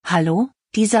Hallo,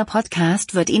 dieser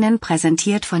Podcast wird Ihnen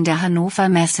präsentiert von der Hannover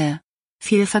Messe.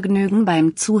 Viel Vergnügen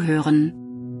beim Zuhören.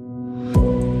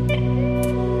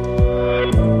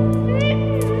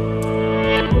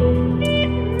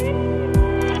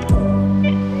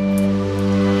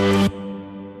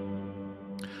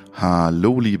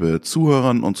 Hallo liebe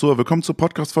Zuhörerinnen und Zuhörer, willkommen zur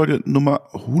Podcast-Folge Nummer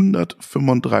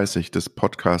 135 des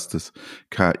Podcastes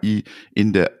KI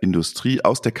in der Industrie.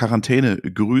 Aus der Quarantäne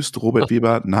grüßt Robert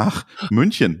Weber nach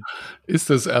München. Ist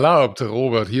es erlaubt,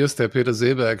 Robert? Hier ist der Peter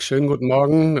Seeberg. Schönen guten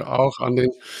Morgen auch an den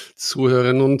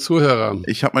Zuhörerinnen und Zuhörer.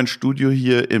 Ich habe mein Studio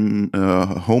hier im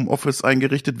Homeoffice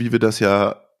eingerichtet, wie wir das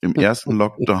ja im ersten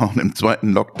Lockdown, im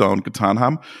zweiten Lockdown getan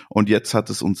haben. Und jetzt hat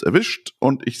es uns erwischt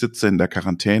und ich sitze in der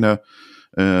Quarantäne.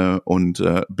 Und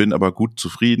bin aber gut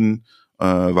zufrieden,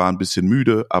 war ein bisschen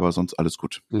müde, aber sonst alles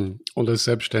gut. Und als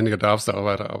Selbstständiger darfst du auch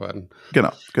weiterarbeiten.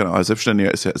 Genau. Als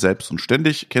Selbstständiger ist ja selbst und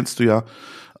ständig, kennst du ja.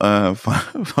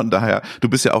 Von daher, du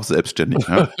bist ja auch selbstständig.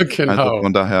 Ne? Genau. Also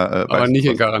von daher, aber nicht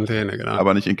in Quarantäne, genau.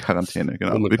 Aber nicht in Quarantäne,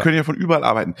 genau. Wir können ja von überall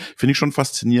arbeiten. Finde ich schon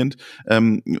faszinierend.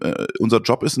 Unser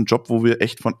Job ist ein Job, wo wir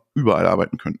echt von überall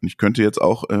arbeiten könnten. Ich könnte jetzt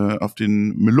auch auf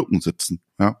den Molukken sitzen,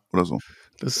 ja, oder so.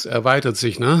 Das erweitert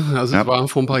sich, ne? Also es war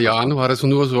vor ein paar Jahren, war das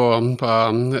nur so ein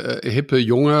paar hippe,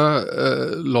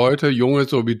 junge Leute, junge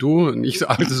so wie du, nicht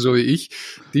alte so wie ich,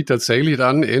 die tatsächlich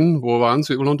dann wo waren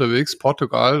sie überall unterwegs?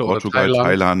 Portugal oder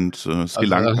Thailand, Sri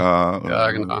Lanka. Ja,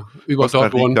 genau. Costa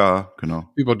Rica, genau.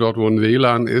 Über dort, wo ein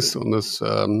WLAN ist und das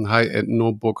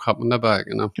High-End-Notebook hat man dabei,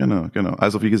 genau. Genau.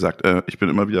 Also wie gesagt, ich bin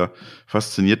immer wieder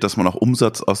fasziniert, dass man auch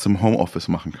Umsatz aus dem Homeoffice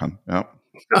machen kann, ja.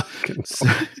 Genau.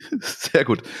 Sehr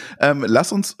gut.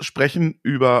 Lass uns sprechen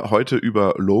heute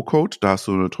über Low-Code. Da hast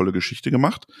du eine tolle Geschichte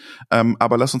gemacht.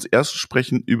 Aber lass uns erst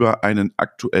sprechen über einen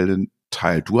aktuellen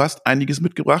Teil. Du hast einiges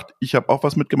mitgebracht. Ich habe auch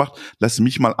was mitgemacht. Lass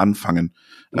mich mal anfangen.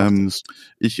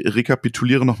 Ich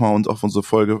rekapituliere nochmal auf unsere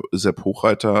Folge Sepp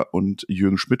Hochreiter und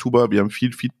Jürgen Schmidhuber. Wir haben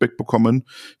viel Feedback bekommen.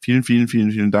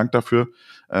 Vielen Dank dafür.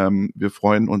 Wir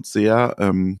freuen uns sehr.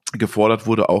 Gefordert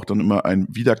wurde auch dann immer ein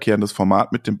wiederkehrendes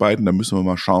Format mit den beiden. Da müssen wir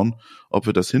mal schauen, ob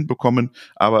wir das hinbekommen.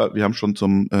 Aber wir haben schon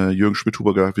zum Jürgen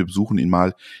Schmidhuber gesagt, wir besuchen ihn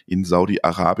mal in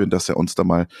Saudi-Arabien, dass er uns da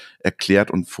mal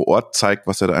erklärt und vor Ort zeigt,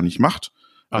 was er da eigentlich macht.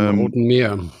 Am Roten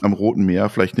Meer. Am Roten Meer.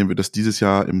 Vielleicht nehmen wir das dieses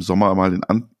Jahr im Sommer mal in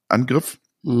Angriff.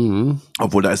 Mhm.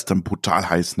 Obwohl, da ist es dann brutal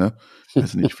heiß, ne?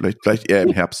 Weiß nicht, vielleicht eher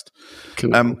im Herbst.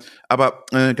 Genau. Aber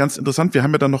ganz interessant, wir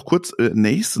haben ja dann noch kurz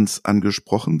Nascence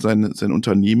angesprochen, sein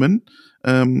Unternehmen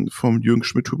vom Jürgen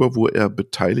Schmidhuber, wo er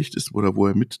beteiligt ist oder wo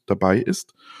er mit dabei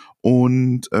ist.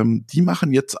 Und die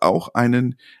machen jetzt auch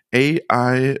einen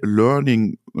AI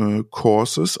Learning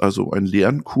Courses, also einen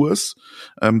Lernkurs.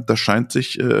 Das scheint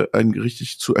sich ein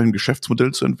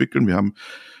Geschäftsmodell zu entwickeln. Wir haben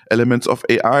Elements of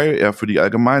AI, eher für die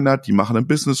Allgemeinheit, die machen einen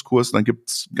Business-Kurs, dann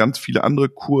gibt's ganz viele andere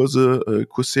Kurse,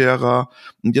 Coursera,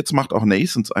 und jetzt macht auch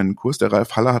Nascence einen Kurs, der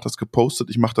Ralf Haller hat das gepostet,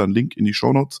 ich mache da einen Link in die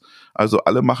Shownotes, also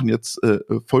alle machen jetzt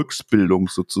Volksbildung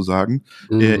sozusagen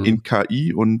in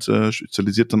KI und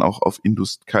spezialisiert dann auch auf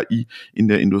KI in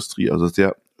der Industrie, also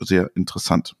sehr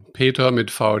interessant. Peter mit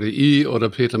VDI oder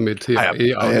Peter mit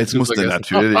TAE. Jetzt musste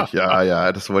natürlich,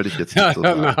 das wollte ich jetzt nicht so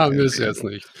sagen. Nein, das jetzt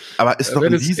nicht. Aber ist doch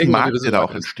ein Riesenmarkt, der da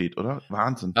auch entsteht, oder?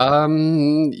 Wahnsinn.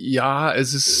 Ja,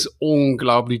 es ist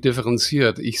unglaublich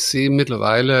differenziert. Ich sehe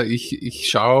mittlerweile, ich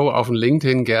schaue auf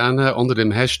LinkedIn gerne unter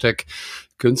dem Hashtag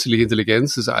Künstliche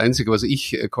Intelligenz, das Einzige, was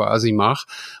ich quasi mache.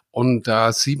 Und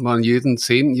da sieht man jeden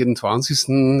 10., jeden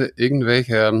 20.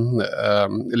 irgendwelche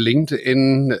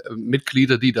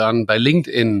LinkedIn-Mitglieder, die dann bei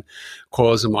LinkedIn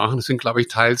Kurse machen. Das sind, glaube ich,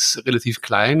 teils relativ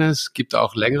kleine. Es gibt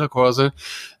auch längere Kurse.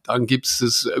 Dann gibt es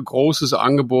das großes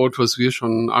Angebot, was wir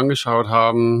schon angeschaut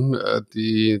haben,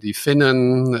 die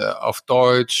Finnen auf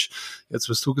Deutsch. Jetzt,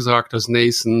 was du gesagt hast,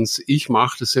 Nascence, ich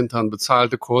mache, das sind dann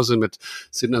bezahlte Kurse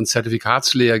sind dann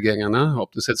Zertifikatslehrgänge, ne?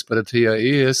 Ob das jetzt bei der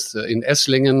TAE ist, in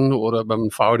Esslingen oder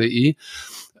beim VDI.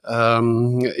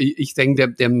 Ich denke,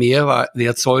 der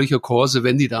Mehrwert solcher Kurse,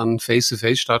 wenn die dann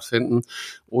face-to-face stattfinden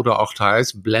oder auch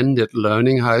teils Blended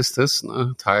Learning heißt es,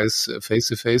 ne, teils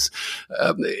face-to-face,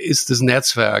 ist das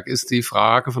Netzwerk, ist die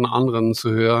Frage von anderen zu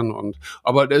hören.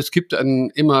 Aber es gibt einen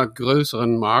immer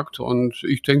größeren Markt und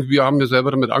ich denke, wir haben ja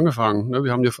selber damit angefangen. Ne?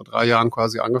 Wir haben ja vor 3 Jahren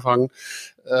quasi angefangen,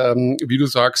 wie du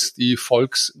sagst, die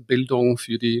Volksbildung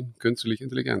für die künstliche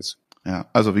Intelligenz. Ja,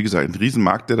 also wie gesagt, ein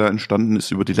Riesenmarkt, der da entstanden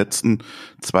ist über die letzten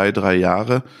 2-3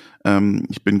 Jahre.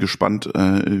 Ich bin gespannt,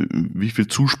 wie viel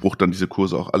Zuspruch dann diese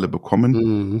Kurse auch alle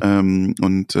bekommen.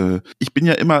 Ich bin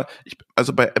ja immer,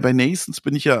 also bei Nascence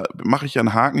mache ich ja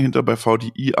einen Haken hinter, bei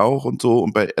VDI auch und so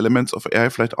und bei Elements of AI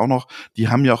vielleicht auch noch. Die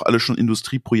haben ja auch alle schon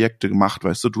Industrieprojekte gemacht,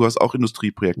 weißt du? Du hast auch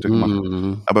Industrieprojekte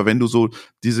gemacht. Aber wenn du so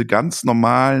diese ganz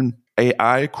normalen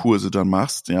AI-Kurse dann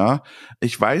machst, ja.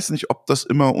 Ich weiß nicht, ob das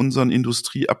immer unseren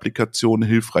Industrieapplikationen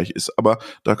hilfreich ist, aber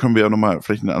da können wir ja nochmal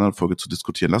vielleicht in einer anderen Folge zu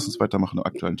diskutieren. Lass uns weitermachen im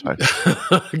aktuellen Teil.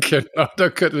 Genau, da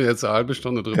könnten wir jetzt eine halbe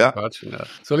Stunde drüber quatschen. Ja.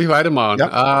 Soll ich weitermachen?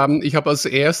 Ja. Ich habe als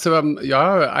erste,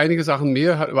 einige Sachen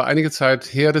mehr, aber einige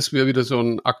Zeit her, dass wir wieder so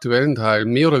einen aktuellen Teil,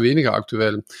 mehr oder weniger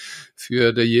aktuell,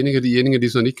 für diejenigen, die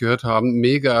es noch nicht gehört haben,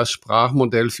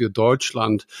 Mega-Sprachmodell für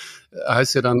Deutschland,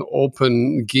 heißt ja dann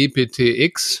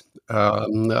OpenGPTX.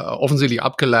 Offensichtlich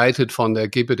abgeleitet von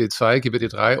der GPT-2,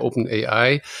 GPT-3,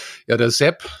 OpenAI. Ja, der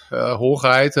Sepp,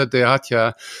 Hochreiter, der hat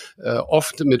ja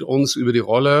oft mit uns über die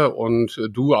Rolle und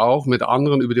du auch mit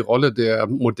anderen über die Rolle der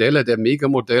Modelle, der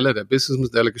Megamodelle, der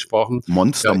Businessmodelle gesprochen.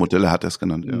 Monstermodelle hat er es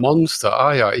genannt. Ja.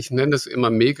 Monster, ich nenne es immer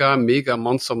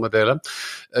Mega-Monstermodelle.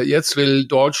 Jetzt will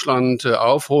Deutschland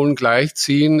aufholen,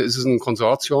 gleichziehen. Es ist ein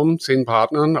Konsortium, 10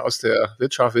 Partnern aus der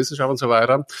Wirtschaft, Wissenschaft und so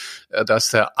weiter. Das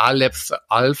ist der Aleph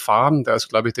Alpha. Da ist,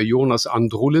 glaube ich, der Jonas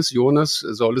Andrulis. Jonas,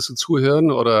 solltest du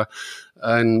zuhören oder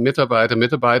ein Mitarbeiter,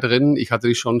 Mitarbeiterin? Ich hatte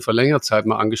dich schon vor längerer Zeit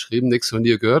mal angeschrieben, nichts von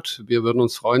dir gehört. Wir würden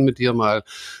uns freuen, mit dir mal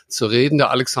zu reden.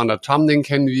 Der Alexander Tam, den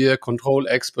kennen wir, Control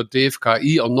Expert,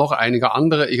 DFKI und noch einige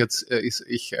andere.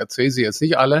 Ich erzähle sie jetzt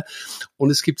nicht alle. Und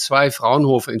es gibt 2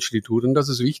 Fraunhofer-Institute und das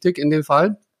ist wichtig in dem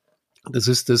Fall. Das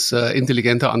ist das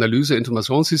Intelligente Analyse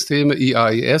Informationssysteme,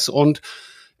 IAIS, und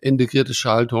integrierte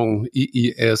Schaltung,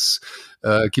 IIS.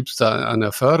 Gibt es da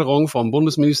eine Förderung vom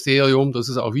Bundesministerium? Das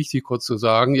ist auch wichtig, kurz zu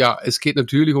sagen. Ja, es geht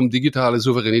natürlich um digitale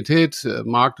Souveränität,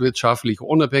 marktwirtschaftliche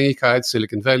Unabhängigkeit,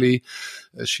 Silicon Valley,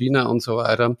 China und so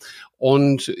weiter.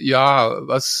 Und ja,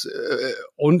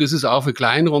 und es ist auch für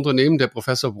kleinere Unternehmen. Der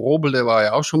Professor Brobel, der war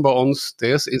ja auch schon bei uns,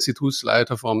 der ist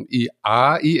Institutsleiter vom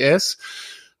IAIS.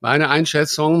 Meine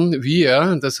Einschätzung,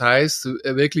 das heißt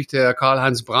wirklich der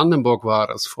Karl-Heinz Brandenburg war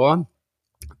das vor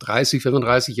 30,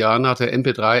 35 Jahren hat er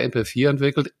MP3, MP4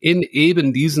 entwickelt, in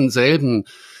eben diesen selben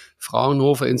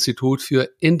Fraunhofer Institut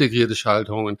für integrierte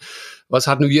Schaltungen. Was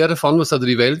hatten wir davon? Was hatte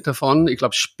die Welt davon? Ich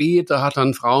glaube, später hat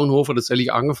dann Fraunhofer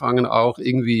tatsächlich angefangen, auch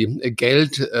irgendwie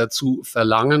Geld zu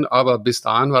verlangen, aber bis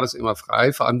dahin war das immer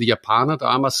frei. Vor allem die Japaner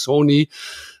damals, Sony,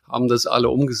 haben das alle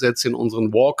umgesetzt in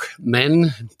unseren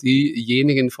Walkman.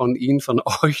 Diejenigen von Ihnen, von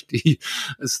euch, die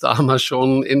es damals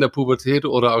schon in der Pubertät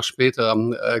oder auch später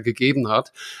gegeben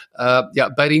hat.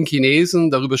 Bei den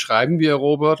Chinesen, darüber schreiben wir,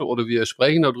 Robert, oder wir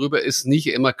sprechen darüber, ist nicht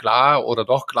immer klar oder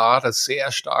doch klar, dass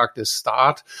sehr stark der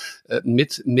Staat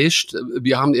mitmischt.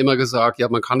 Wir haben immer gesagt,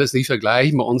 man kann das nicht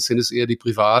vergleichen. Bei uns sind es eher die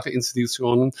private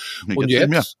Institutionen. Und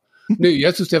jetzt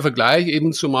jetzt ist der Vergleich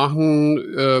eben zu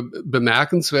machen,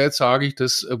 bemerkenswert, sage ich,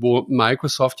 dass wo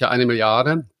Microsoft ja 1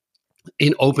 Milliarde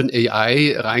in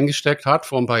OpenAI reingesteckt hat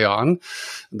vor ein paar Jahren.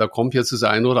 Da kommt jetzt das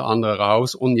eine oder andere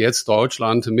raus. Und jetzt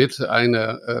Deutschland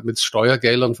mit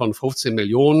Steuergeldern von 15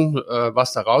 Millionen.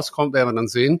 Was da rauskommt, werden wir dann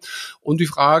sehen. Und die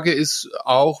Frage ist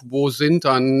auch, wo sind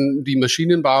dann die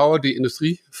Maschinenbauer, die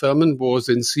Industriefirmen, wo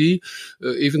sind sie?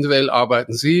 Eventuell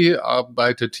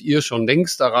arbeitet ihr schon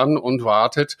längst daran und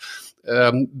wartet,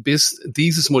 bis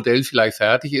dieses Modell vielleicht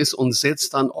fertig ist und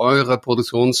setzt dann eure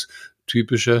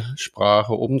produktionstypische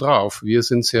Sprache obendrauf. Wir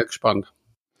sind sehr gespannt.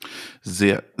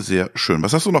 Sehr, sehr schön.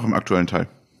 Was hast du noch im aktuellen Teil?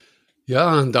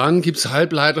 Ja, dann gibt's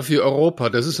Halbleiter für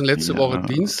Europa. Das ist letzte Woche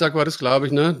Dienstag, war das, glaube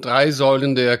ich, ne? 3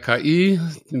 Säulen der KI,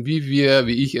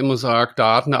 wie ich immer sage,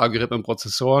 Daten, Algorithmen,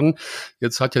 Prozessoren.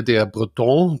 Jetzt hat ja der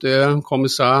Breton, der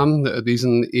Kommissar,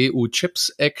 diesen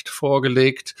EU-Chips Act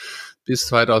vorgelegt. Bis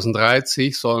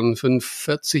 2030 sollen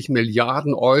 45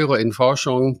 Milliarden Euro in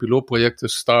Forschung, Pilotprojekte,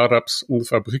 Startups und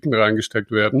Fabriken reingesteckt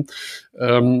werden.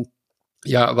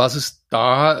 Was ist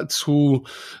dazu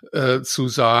zu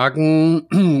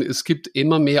sagen? Es gibt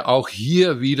immer mehr auch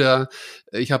hier wieder,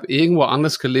 ich habe irgendwo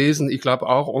anders gelesen, ich glaube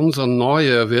auch unser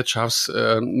neuer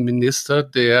Wirtschaftsminister,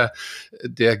 der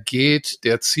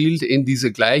zielt in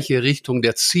diese gleiche Richtung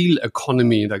der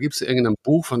Ziel-Economy. Da gibt es irgendein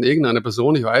Buch von irgendeiner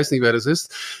Person, ich weiß nicht, wer das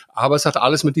ist, aber es hat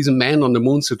alles mit diesem Man on the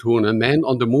Moon zu tun. Man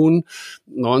on the Moon,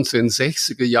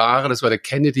 1960er Jahre, das war der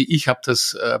Kennedy. Ich habe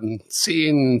das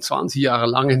 10, 20 Jahre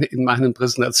lang in meinen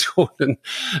Präsentationen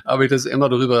habe ich das immer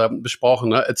darüber besprochen.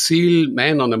 Ne? A Ziel,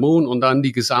 Man on the Moon und dann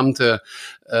die gesamte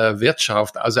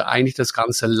Wirtschaft, also eigentlich das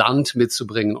ganze Land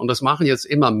mitzubringen. Und das machen jetzt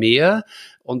immer mehr.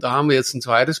 Und da haben wir jetzt ein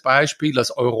zweites Beispiel,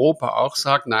 dass Europa auch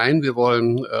sagt, nein, wir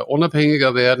wollen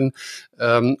unabhängiger werden.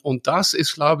 Und das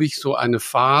ist, glaube ich, so eine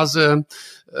Phase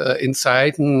in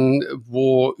Zeiten,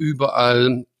 wo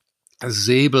überall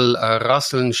Säbel,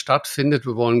 Rasseln stattfindet.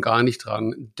 Wir wollen gar nicht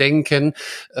dran denken,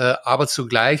 aber zur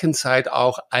gleichen Zeit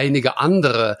auch einige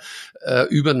andere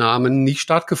Übernahmen nicht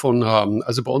stattgefunden haben.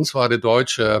 Also bei uns war der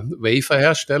deutsche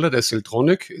Waferhersteller, der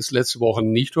Siltronic, ist letzte Woche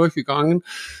nicht durchgegangen.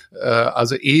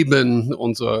 Also eben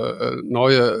unser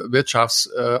neuer Wirtschafts-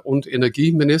 und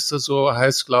Energieminister, so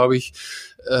heißt, glaube ich,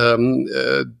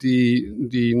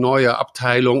 die neue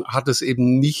Abteilung hat es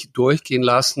eben nicht durchgehen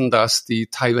lassen, dass die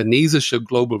taiwanesische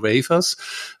Global Wafers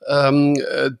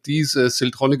diese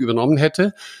Siltronic übernommen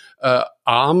hätte.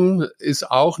 ARM ist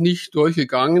auch nicht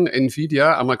durchgegangen.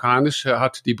 Nvidia, amerikanische,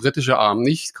 hat die britische ARM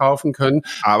nicht kaufen können.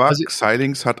 Aber also,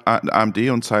 Xilinx hat AMD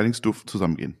und Xilinx durften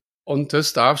zusammengehen. Und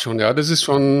das darf schon, ja. Das ist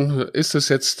das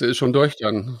jetzt schon durch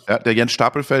dann? Ja, der Jens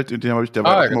Stapelfeld, der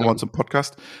war auch immer bei uns im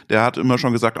Podcast, der hat immer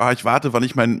schon gesagt, ich warte, wann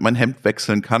ich mein Hemd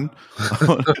wechseln kann.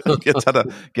 Und jetzt hat er,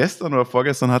 gestern oder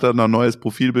vorgestern hat er ein neues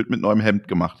Profilbild mit neuem Hemd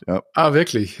gemacht, ja.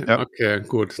 Wirklich? Ja. Okay,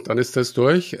 gut. Dann ist das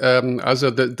durch. Also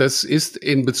das ist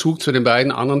in Bezug zu den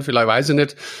beiden anderen, vielleicht weiß ich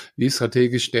nicht, wie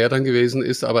strategisch der dann gewesen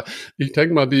ist, aber ich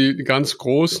denke mal, die ganz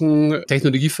großen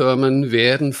Technologiefirmen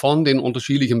werden von den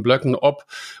unterschiedlichen Blöcken, ob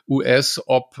US,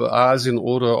 ob Asien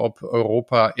oder ob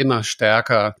Europa, immer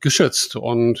stärker geschützt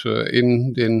und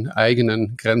in den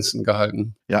eigenen Grenzen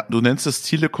gehalten. Ja, du nennst es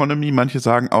Zieleconomy, manche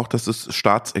sagen auch, das ist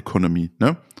Staatsökonomie,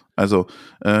 ne? Also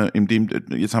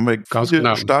jetzt haben wir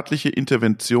viele staatliche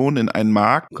Interventionen in einen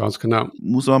Markt. Ganz genau.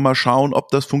 Muss man mal schauen, ob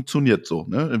das funktioniert so,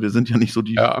 ne? Wir sind ja nicht so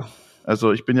die... Ja.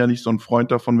 Also ich bin ja nicht so ein Freund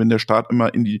davon, wenn der Staat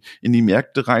immer in die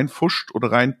Märkte reinfuscht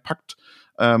oder reinpackt.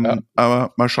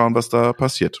 Aber mal schauen, was da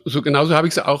passiert. So genauso habe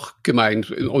ich es auch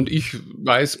gemeint. Und ich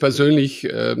weiß persönlich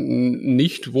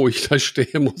nicht, wo ich da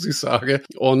stehe, muss ich sagen.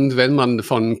 Und wenn man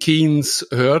von Keynes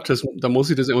hört, dann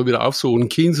muss ich das immer wieder aufsuchen.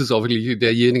 Keynes ist auch wirklich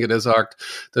derjenige, der sagt,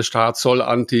 der Staat soll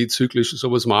antizyklisch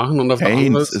sowas machen. Und auf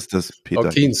Keynes ist das, Peter.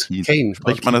 Keynes.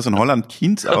 Spricht man das in Holland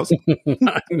Keynes aus?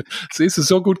 Nein, siehst du,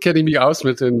 so gut kenne ich mich aus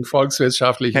mit den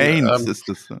volkswirtschaftlichen. Keynes ist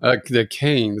das. Der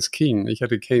Keynes. Ich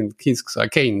hatte Keynes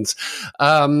gesagt. Keynes.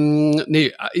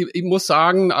 Ich muss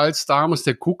sagen, als damals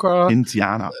der KUKA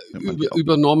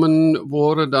übernommen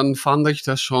wurde, dann fand ich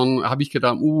das schon, habe ich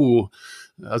gedacht,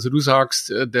 also du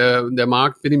sagst, der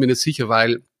Markt, bin ich mir nicht sicher,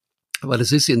 weil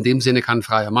es ist in dem Sinne kein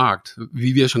freier Markt,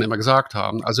 wie wir schon immer gesagt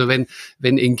haben. Also wenn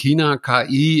in China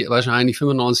KI wahrscheinlich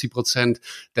 95%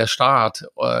 der Staat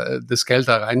das Geld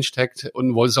da reinsteckt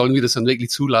und sollen wir das dann wirklich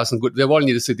zulassen? Gut, wir wollen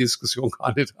diese Diskussion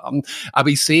gar nicht haben. Aber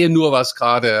ich sehe nur, was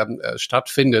gerade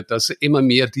stattfindet, dass immer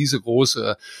mehr diese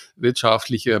große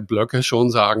wirtschaftliche Blöcke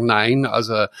schon sagen, nein,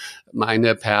 also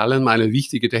meine Perlen, meine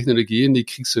wichtige Technologien, die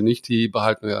kriegst du nicht, die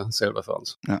behalten wir selber für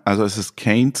uns. Ja, also es ist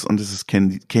Keynes und es ist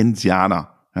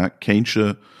Keynesianer. Ja,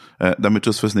 Keynesche, damit du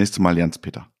es fürs nächste Mal lernst,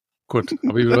 Peter. Gut,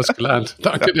 habe ich wieder was gelernt.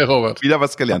 Danke dir, Robert. Wieder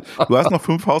was gelernt. Du hast noch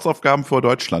 5 Hausaufgaben vor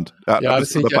Deutschland. Ja, das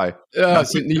sind dabei.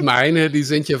 Das sind nicht meine, die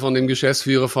sind ja von dem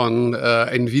Geschäftsführer von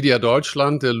Nvidia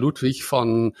Deutschland, der Ludwig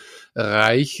von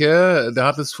Reiche. Der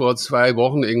hat es vor 2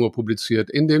 Wochen irgendwo publiziert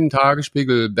in dem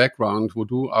Tagesspiegel Background, wo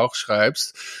du auch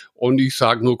schreibst. Und ich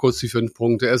sage nur kurz die 5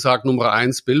 Punkte. Er sagt Nummer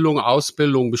 1, Bildung,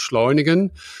 Ausbildung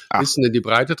beschleunigen, Wissen in die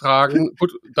Breite tragen.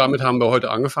 Gut, damit haben wir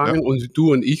heute angefangen. Ja. Und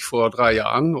du und ich vor 3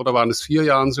 Jahren oder waren es 4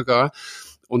 Jahren sogar.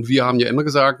 Und wir haben ja immer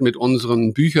gesagt, mit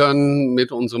unseren Büchern,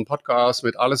 mit unserem Podcast,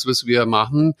 mit alles, was wir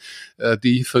machen,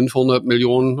 die 500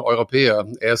 Millionen Europäer,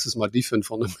 erstes Mal die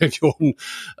 500 Millionen,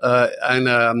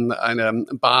 eine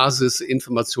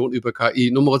Basisinformation über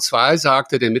KI. Nummer 2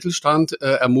 sagte, den Mittelstand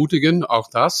ermutigen, auch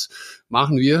das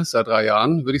machen wir seit 3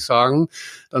 Jahren, würde ich sagen.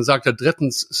 Dann sagt er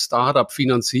drittens,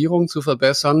 Startup-Finanzierung zu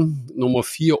verbessern. Nummer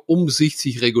 4,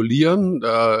 umsichtig regulieren.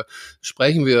 Da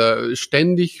sprechen wir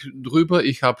ständig drüber.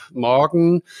 Ich habe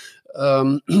morgen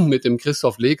mit dem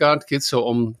Christoph Legard, geht es ja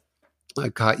um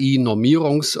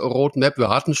KI-Normierungsroadmap. Wir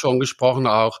hatten schon gesprochen,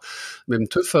 auch mit dem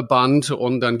TÜV-Verband,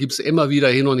 und dann gibt's immer wieder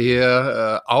hin und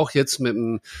her, auch jetzt mit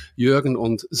dem Jürgen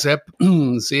und Sepp,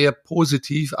 sehr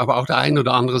positiv, aber auch der eine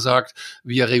oder andere sagt,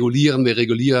 wir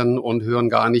regulieren und hören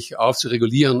gar nicht auf zu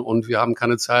regulieren und wir haben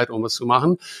keine Zeit, um was zu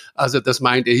machen. Also das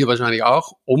meint er hier wahrscheinlich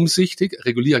auch, umsichtig,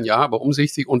 regulieren ja, aber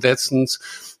umsichtig, und letztens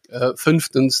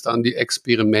 5. dann die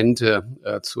Experimente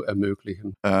zu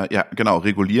ermöglichen. Ja, genau,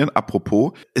 regulieren.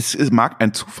 Apropos, es mag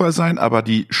ein Zufall sein, aber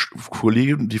die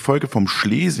Folge vom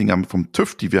Schlesinger, vom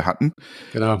TÜV, die wir hatten,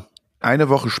 genau, Eine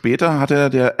Woche später hat er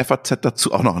der FAZ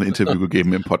dazu auch noch ein Interview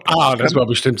gegeben im Podcast. Das war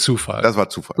bestimmt Zufall. Das war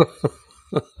Zufall.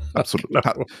 Absolut.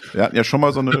 Genau. Wir hatten ja schon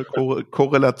mal so eine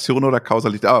Korrelation oder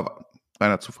Kausalität, aber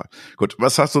reiner Zufall. Gut,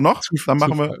 was hast du noch? Dann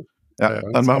machen wir. Ja,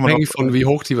 dann machen wir abhängig von wie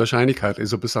hoch die Wahrscheinlichkeit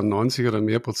ist, ob es dann 90 oder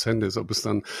mehr Prozent ist, ob es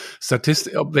dann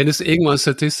wenn es irgendwann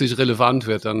statistisch relevant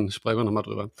wird, dann sprechen wir nochmal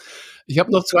drüber. Ich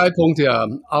habe noch 2 Punkte, ja,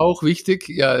 auch wichtig,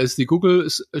 ja, ist die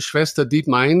Google-Schwester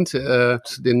DeepMind,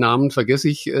 den Namen vergesse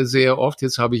ich sehr oft,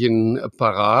 jetzt habe ich ihn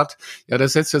parat. Ja, der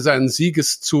setzt ja seinen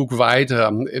Siegeszug weiter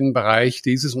im Bereich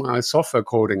dieses Mal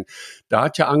Software-Coding. Da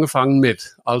hat ja angefangen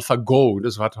mit AlphaGo,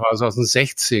 das war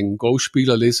 2016,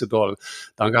 Go-Spieler lese doll.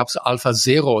 Dann gab es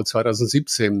AlphaZero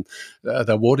 2017,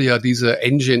 da wurde ja diese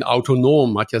Engine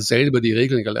autonom, hat ja selber die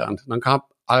Regeln gelernt. Dann kam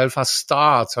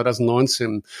AlphaStar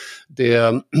 2019.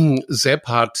 Der Sepp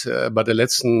hat bei der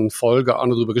letzten Folge auch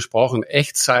noch darüber gesprochen.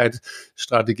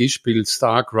 Echtzeit-Strategiespiel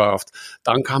StarCraft.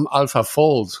 Dann kam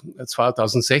AlphaFold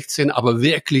 2016, aber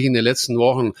wirklich in den letzten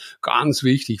Wochen ganz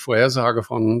wichtig, Vorhersage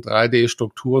von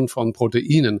 3D-Strukturen von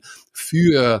Proteinen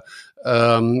für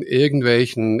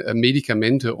irgendwelchen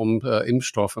Medikamente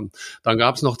Impfstoffe. Dann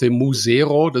gab es noch den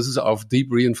Musero, das ist auf Deep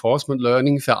Reinforcement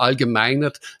Learning,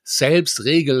 verallgemeinert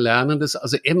Selbstregellernendes,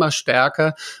 also immer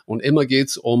stärker und immer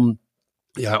geht's um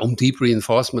Deep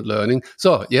Reinforcement Learning.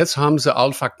 So, jetzt haben sie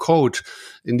AlphaCode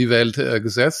in die Welt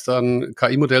gesetzt, ein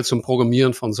KI-Modell zum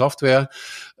Programmieren von Software.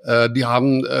 Die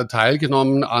haben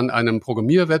teilgenommen an einem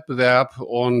Programmierwettbewerb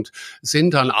und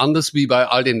sind dann anders wie bei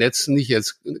all den Netzen nicht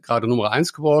jetzt gerade Nummer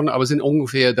 1 geworden, aber sind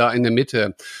ungefähr da in der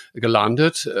Mitte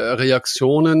gelandet.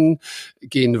 Reaktionen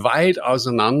gehen weit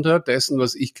auseinander dessen,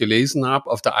 was ich gelesen habe.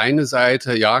 Auf der einen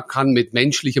Seite, ja, kann mit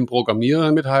menschlichem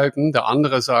Programmieren mithalten. Der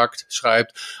andere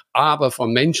schreibt, aber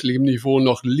vom menschlichen Niveau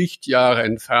noch Lichtjahre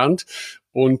entfernt.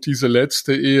 Und diese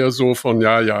letzte eher so von,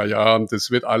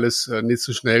 das wird alles nicht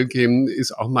so schnell gehen,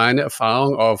 ist auch meine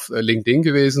Erfahrung auf LinkedIn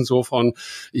gewesen, so von,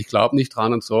 ich glaube nicht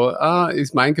dran und so.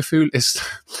 Mein Gefühl ist,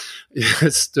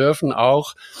 es dürft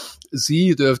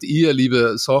ihr,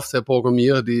 liebe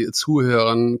Softwareprogrammierer, die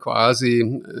zuhören, quasi,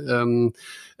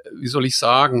 wie soll ich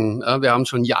sagen, wir haben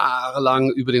schon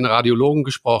jahrelang über den Radiologen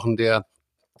gesprochen, der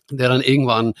dann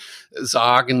irgendwann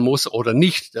sagen muss oder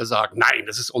nicht, der sagt, nein,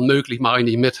 das ist unmöglich, mache ich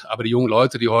nicht mit. Aber die jungen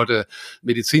Leute, die heute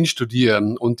Medizin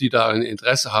studieren und die da ein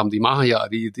Interesse haben, die machen ja,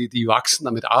 die wachsen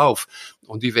damit auf.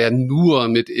 Und die werden nur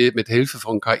mit Hilfe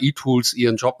von KI-Tools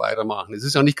ihren Job weitermachen. Es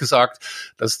ist ja nicht gesagt,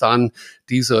 dass dann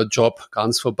dieser Job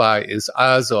ganz vorbei ist.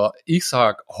 Also ich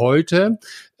sag, heute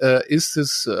ist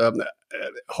es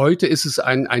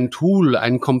ein Tool,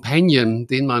 ein Companion,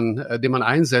 den man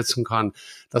einsetzen kann.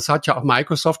 Das hat ja auch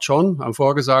Microsoft schon, haben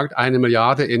vorher gesagt, 1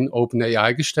 Milliarde in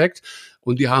OpenAI gesteckt.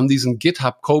 Und die haben diesen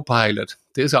GitHub Copilot.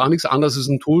 Der ist ja auch nichts anderes, ist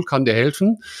ein Tool, kann dir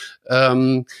helfen.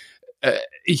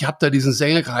 Ich habe da diesen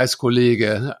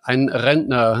Sängerkreiskollege, ein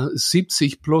Rentner,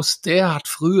 70 plus, der hat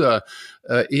früher,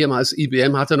 ehemals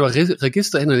IBM, hat er noch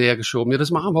Register hin und her geschoben. Ja,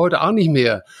 das machen wir heute auch nicht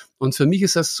mehr. Und für mich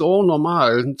ist das so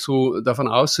normal, davon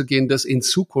auszugehen, dass in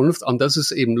Zukunft, und das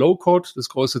ist eben Low-Code, das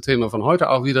große Thema von heute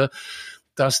auch wieder,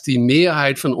 dass die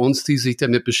Mehrheit von uns, die sich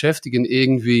damit beschäftigen,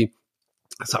 irgendwie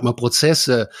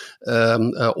Prozesse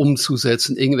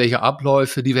umzusetzen, irgendwelche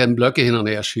Abläufe, die werden Blöcke hin und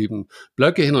her schieben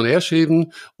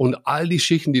und all die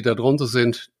Schichten, die da drunter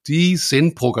sind, die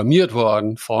sind programmiert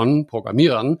worden von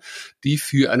Programmierern, die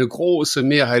für eine große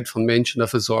Mehrheit von Menschen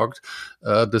dafür sorgt,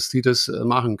 dass die das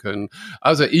machen können.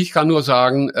 Also ich kann nur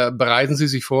sagen, bereiten Sie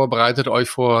sich vor, bereitet euch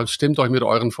vor, stimmt euch mit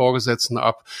euren Vorgesetzten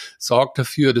ab, sorgt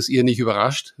dafür, dass ihr nicht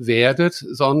überrascht werdet,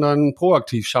 sondern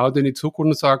proaktiv schaut in die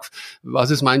Zukunft und sagt, was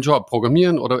ist mein Job?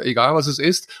 Programmieren oder egal was es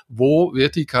ist, wo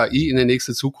wird die KI in der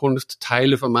nächsten Zukunft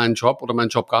Teile von meinem Job oder meinen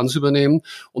Job ganz übernehmen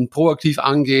und proaktiv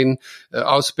angehen,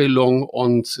 Ausbildung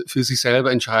und für sich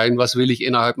selber entscheiden, was will ich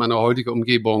innerhalb meiner heutigen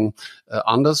Umgebung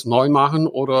anders, neu machen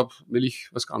oder will ich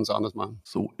was ganz anderes machen.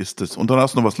 So ist es. Und dann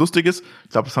hast du noch was Lustiges. Ich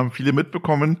glaube, das haben viele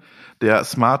mitbekommen. Der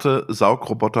smarte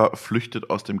Saugroboter flüchtet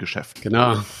aus dem Geschäft.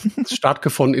 Genau.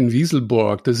 Stattgefunden in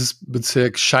Wieselburg. Das ist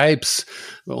Bezirk Scheibs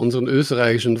bei unseren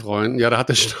österreichischen Freunden. Ja, da hat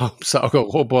der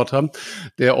Staubsaugerroboter,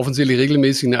 der offensichtlich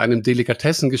regelmäßig in einem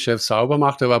Delikatessengeschäft sauber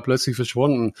macht, der war plötzlich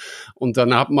verschwunden. Und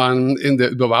dann hat man in der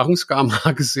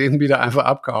Überwachungskamera gesehen, wie der einfach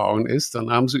abgehauen ist.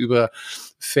 Dann haben sie über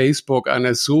Facebook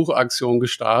eine Suchaktion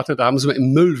gestartet. Da haben sie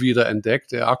im Müll wieder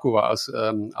entdeckt. Der Akku war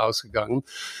ausgegangen.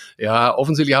 Ja,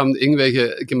 offensichtlich haben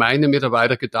irgendwelche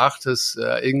Gemeindemitarbeiter gedacht, dass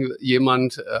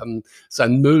irgendjemand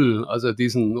sein Müll, also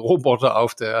diesen Roboter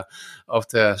auf der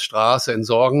Straße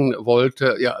entsorgen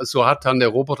wollte. Ja, so hat dann der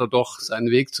Roboter doch seinen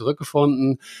Weg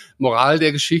zurückgefunden. Moral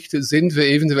der Geschichte, sind wir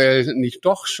eventuell nicht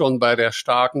doch schon bei der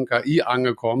starken KI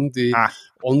angekommen, die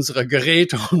unsere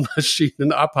Geräte und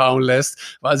Maschinen abhauen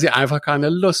lässt, weil sie einfach keine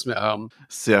Lust mehr haben.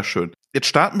 Sehr schön. Jetzt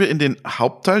starten wir in den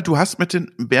Hauptteil. Du hast mit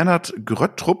den Bernhard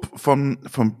Gröttrup von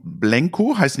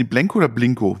Blenko, heißen die Blenko oder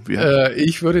Blinko?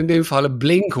 Ich würde in dem Falle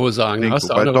Blinko sagen. Blinko, hast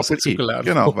du auch noch was dazu gelernt?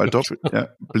 Genau, weil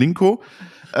Blinko.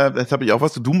 Jetzt habe ich auch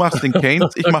was. Du machst den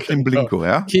Keynes, ich mache den Blinko,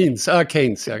 ja? Keynes, ja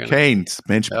genau. Keynes,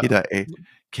 Mensch, ja. Peter, ey.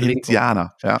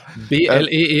 Keynesianer, ja.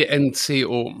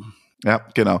 BLEENCO. Ja,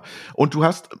 genau. Und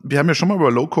wir haben ja schon mal über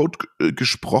Low-Code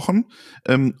gesprochen,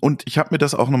 und ich habe mir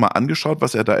das auch nochmal angeschaut,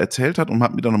 was er da erzählt hat, und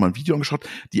habe mir da nochmal ein Video angeschaut.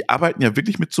 Die arbeiten ja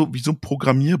wirklich mit wie so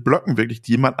Programmierblöcken, wirklich,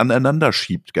 die jemand aneinander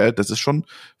schiebt, gell? Das ist schon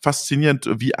faszinierend,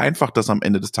 wie einfach das am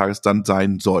Ende des Tages dann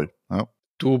sein soll, ja.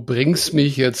 Du bringst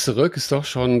mich jetzt zurück, ist doch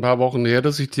schon ein paar Wochen her,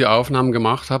 dass ich die Aufnahmen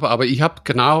gemacht habe, aber ich habe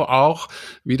genau auch,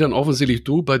 wie dann offensichtlich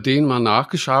du, bei denen mal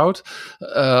nachgeschaut,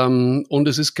 und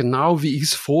es ist genau, wie ich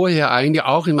es vorher eigentlich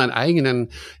auch in meinem eigenen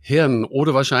Hirn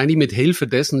oder wahrscheinlich mit Hilfe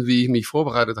dessen, wie ich mich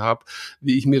vorbereitet habe,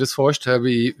 wie ich mir das vorstelle,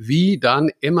 wie dann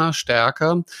immer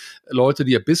stärker Leute,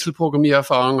 die ein bisschen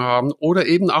Programmiererfahrung haben oder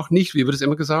eben auch nicht, wie wir das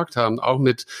immer gesagt haben, auch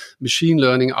mit Machine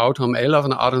Learning, AutoML auf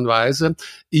eine Art und Weise.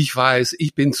 Ich weiß,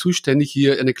 ich bin zuständig,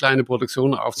 hier eine kleine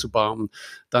Produktion aufzubauen.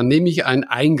 Dann nehme ich ein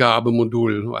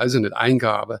Eingabemodul, weiß ich nicht,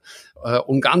 Eingabe.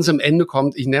 Und ganz am Ende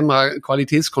kommt, ich nenne mal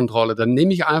Qualitätskontrolle. Dann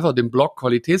nehme ich einfach den Block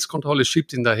Qualitätskontrolle, schiebe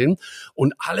den dahin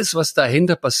und alles, was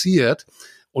dahinter passiert,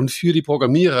 und für die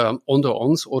Programmierer unter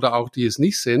uns oder auch die es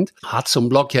nicht sind, hat so ein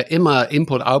Block ja immer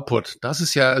Input-Output. Das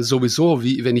ist ja sowieso,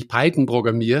 wie wenn ich Python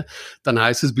programmiere, dann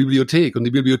heißt es Bibliothek. Und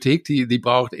die Bibliothek, die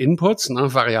braucht Inputs,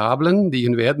 Variablen, die ich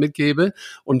einen Wert mitgebe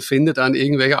und findet dann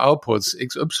irgendwelche Outputs,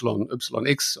 XY,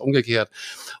 YX, umgekehrt.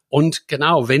 Und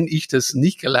genau, wenn ich das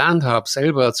nicht gelernt habe,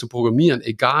 selber zu programmieren,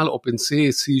 egal ob in C,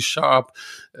 C#,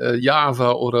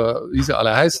 Java oder wie sie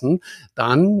alle heißen,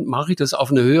 dann mache ich das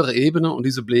auf eine höhere Ebene und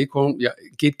diese Blinko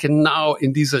geht genau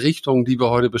in diese Richtung, die wir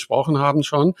heute besprochen haben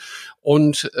schon.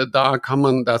 Und da kann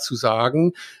man dazu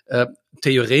sagen,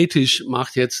 theoretisch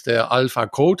macht jetzt der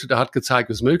AlphaCode, der hat gezeigt,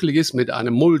 was möglich ist mit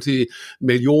einem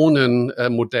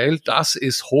Multimillionen-Modell. Das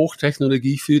ist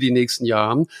Hochtechnologie für die nächsten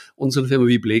Jahre. Unsere Firma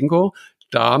wie Blinko.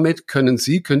 Damit könnt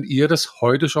ihr das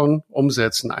heute schon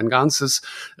umsetzen. Ein ganzes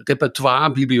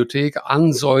Repertoire, Bibliothek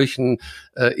an solchen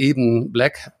eben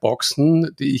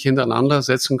Blackboxen, die ich hintereinander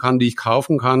setzen kann, die ich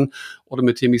kaufen kann oder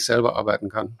mit dem ich selber arbeiten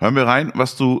kann. Hören wir rein,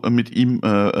 was du mit ihm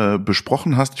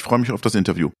besprochen hast. Ich freue mich auf das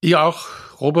Interview. Ich auch,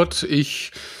 Robert.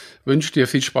 Ich wünsche dir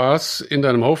viel Spaß in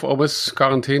deinem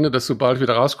Homeoffice-Quarantäne, dass du bald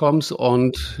wieder rauskommst.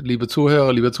 Und liebe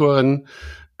Zuhörer, liebe Zuhörerinnen,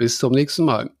 bis zum nächsten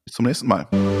Mal. Bis zum nächsten Mal.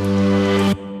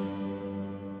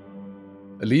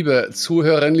 Liebe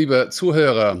Zuhörerinnen, liebe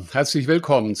Zuhörer, herzlich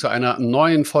willkommen zu einer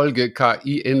neuen Folge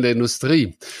KI in der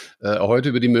Industrie. Heute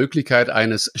über die Möglichkeit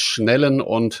eines schnellen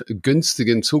und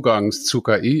günstigen Zugangs zu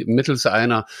KI mittels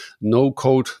einer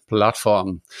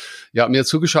No-Code-Plattform. Ja, mir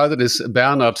zugeschaltet ist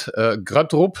Bernhard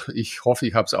Gröttrup. Ich hoffe,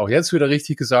 ich habe es auch jetzt wieder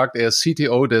richtig gesagt. Er ist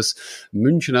CTO des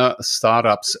Münchner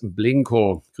Startups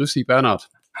Blinko. Grüß dich, Bernhard.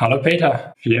 Hallo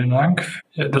Peter, vielen Dank.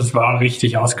 Das war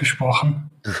richtig ausgesprochen.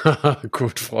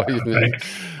 Gut, freue ich mich.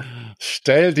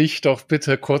 Stell dich doch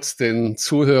bitte kurz den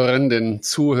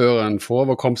Zuhörern vor.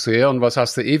 Wo kommst du her und was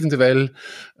hast du eventuell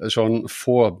schon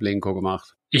vor Blinko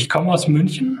gemacht? Ich komme aus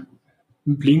München.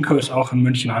 Blinko ist auch in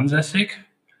München ansässig.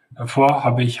 Davor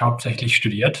habe ich hauptsächlich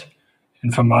studiert.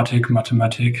 Informatik,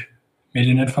 Mathematik,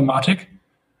 Medieninformatik.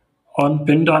 Und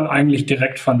bin dann eigentlich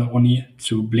direkt von der Uni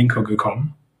zu Blinko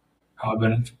gekommen.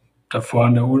 Habe davor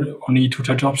an der Uni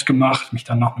Tutorjobs gemacht, mich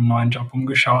dann nach einem neuen Job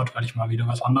umgeschaut, weil ich mal wieder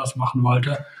was anderes machen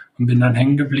wollte und bin dann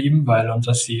hängen geblieben, weil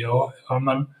unser CEO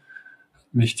Hermann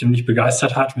mich ziemlich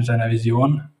begeistert hat mit seiner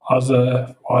Vision. Also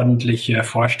ordentliche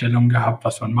Vorstellungen gehabt,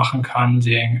 was man machen kann,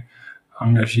 sehr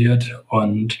engagiert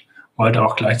und wollte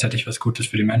auch gleichzeitig was Gutes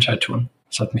für die Menschheit tun.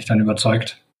 Das hat mich dann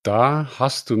überzeugt. Da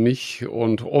hast du mich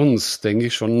und uns, denke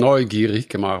ich, schon neugierig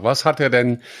gemacht. Was hat er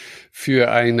denn für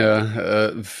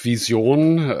eine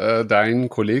Vision, dein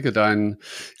Kollege,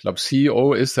 ich glaube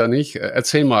CEO ist er nicht.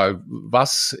 Erzähl mal,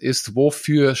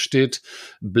 wofür steht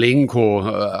Blinko?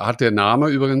 Hat der Name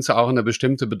übrigens auch eine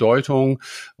bestimmte Bedeutung?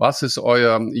 Was ist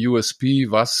euer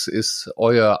USP? Was ist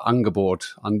euer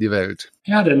Angebot an die Welt?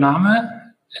 Ja, der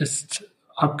Name ist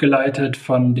abgeleitet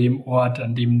von dem Ort,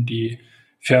 an dem die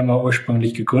Firma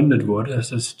ursprünglich gegründet wurde.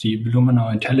 Es ist die Blumenau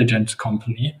Intelligence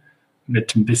Company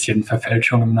mit ein bisschen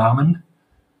Verfälschung im Namen,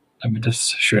 damit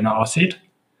es schöner aussieht.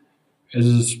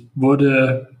 Es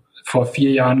wurde vor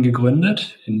 4 Jahren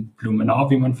gegründet in Blumenau,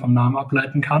 wie man vom Namen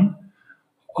ableiten kann.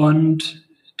 Und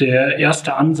der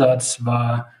erste Ansatz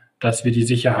war, dass wir die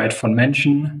Sicherheit von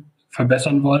Menschen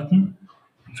verbessern wollten,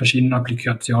 in verschiedenen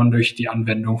Applikationen durch die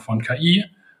Anwendung von KI.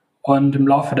 Und im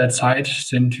Laufe der Zeit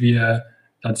sind wir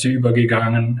dazu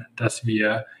übergegangen, dass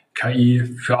wir KI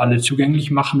für alle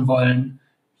zugänglich machen wollen,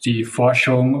 die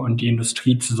Forschung und die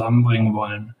Industrie zusammenbringen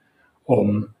wollen,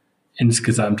 um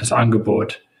insgesamt das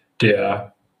Angebot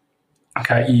der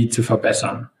KI zu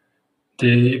verbessern.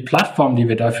 Die Plattform, die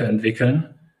wir dafür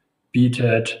entwickeln,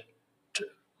 bietet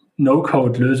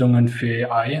No-Code-Lösungen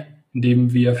für AI,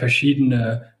 indem wir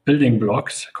verschiedene Building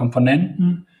Blocks,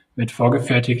 Komponenten mit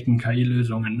vorgefertigten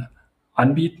KI-Lösungen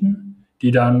anbieten, die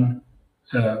dann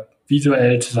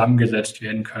visuell zusammengesetzt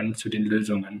werden können zu den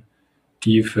Lösungen,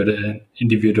 die für die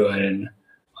individuellen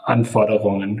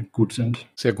Anforderungen gut sind.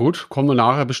 Sehr gut, kommen wir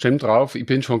nachher bestimmt drauf. Ich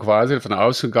bin schon quasi davon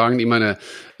ausgegangen, ich meine,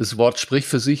 das Wort spricht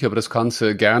für sich, aber das kannst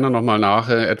du gerne nochmal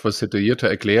nachher etwas detaillierter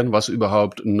erklären, was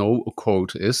überhaupt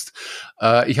No-Code ist.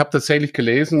 Ich habe tatsächlich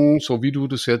gelesen, so wie du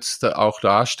das jetzt auch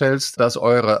darstellst, dass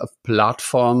eure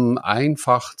Plattform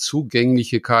einfach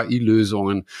zugängliche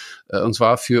KI-Lösungen, und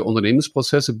zwar für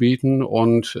Unternehmensprozesse bieten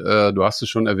und du hast es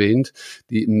schon erwähnt,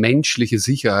 die menschliche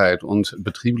Sicherheit und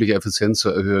betriebliche Effizienz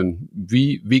zu erhöhen.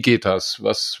 Wie geht das?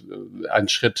 Was ein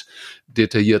Schritt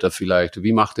detaillierter vielleicht?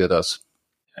 Wie macht ihr das?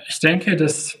 Ich denke,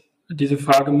 dass diese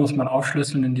Frage muss man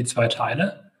aufschlüsseln in die 2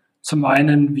 Teile. Zum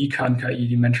einen, wie kann KI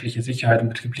die menschliche Sicherheit und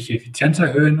betriebliche Effizienz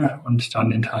erhöhen? Und dann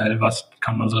den Teil, was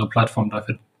kann unsere Plattform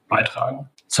dafür beitragen?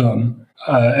 Zur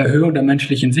Erhöhung der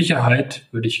menschlichen Sicherheit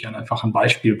würde ich gerne einfach ein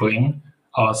Beispiel bringen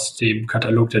aus dem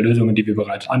Katalog der Lösungen, die wir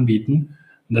bereits anbieten.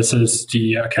 Und das ist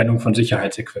die Erkennung von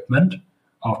Sicherheitsequipment,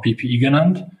 auch PPE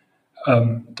genannt.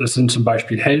 Das sind zum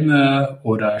Beispiel Helme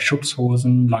oder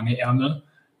Schutzhosen, lange Ärmel,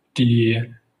 die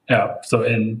so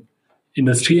in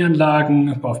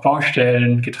Industrieanlagen, auf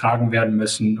Baustellen getragen werden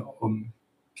müssen, um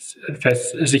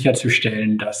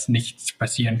sicherzustellen, dass nichts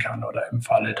passieren kann oder im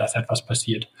Falle, dass etwas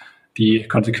passiert, die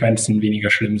Konsequenzen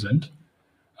weniger schlimm sind.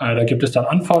 Da gibt es dann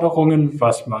Anforderungen,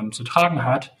 was man zu tragen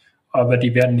hat, aber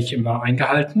die werden nicht immer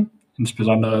eingehalten,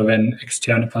 insbesondere wenn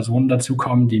externe Personen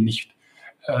dazukommen, die nicht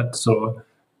so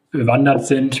bewandert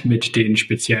sind mit den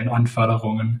speziellen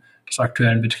Anforderungen des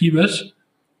aktuellen Betriebes.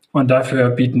 Und dafür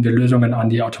bieten wir Lösungen an,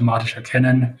 die automatisch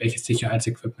erkennen, welches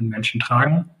Sicherheitsequipment Menschen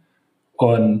tragen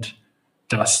und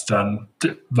das dann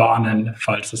warnen,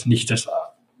 falls es nicht das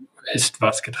ist,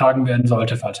 was getragen werden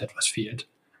sollte, falls etwas fehlt.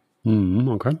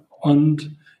 Okay.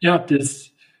 Und ja,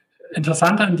 das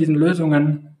Interessante an diesen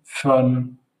Lösungen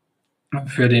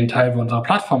für den Teil, wo unsere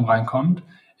Plattform reinkommt,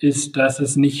 ist, dass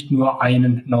es nicht nur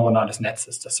ein neuronales Netz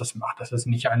ist, das das macht. Das ist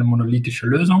nicht eine monolithische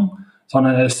Lösung,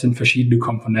 sondern es sind verschiedene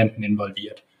Komponenten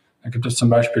involviert. Da gibt es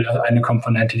zum Beispiel eine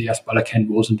Komponente, die erstmal erkennt,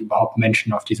 wo sind überhaupt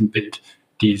Menschen auf diesem Bild,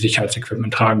 die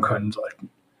Sicherheitsequipment tragen können sollten.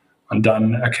 Und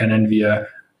dann erkennen wir,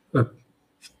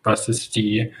 was ist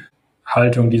die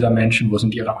Haltung dieser Menschen, wo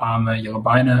sind ihre Arme, ihre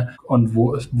Beine und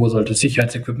wo sollte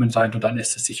Sicherheitsequipment sein und dann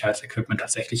ist das Sicherheitsequipment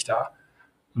tatsächlich da.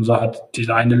 Und so hat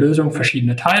diese eine Lösung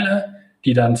verschiedene Teile,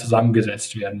 die dann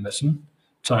zusammengesetzt werden müssen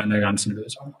zu einer ganzen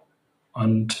Lösung.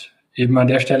 Und eben an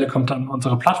der Stelle kommt dann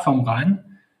unsere Plattform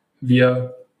rein.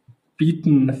 Wir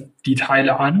bieten die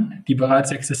Teile an, die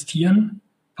bereits existieren,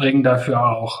 bringen dafür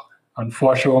auch an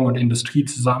Forschung und Industrie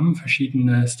zusammen,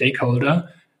 verschiedene Stakeholder,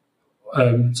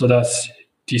 sodass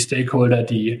die Stakeholder,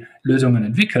 die Lösungen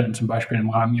entwickeln, zum Beispiel im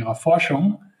Rahmen ihrer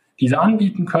Forschung, diese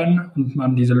anbieten können und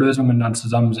man diese Lösungen dann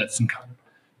zusammensetzen kann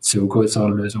zu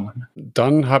größeren Lösungen.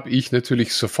 Dann habe ich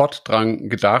natürlich sofort dran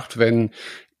gedacht, wenn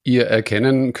ihr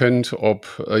erkennen könnt,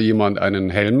 ob jemand einen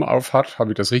Helm aufhat,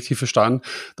 habe ich das richtig verstanden,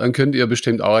 dann könnt ihr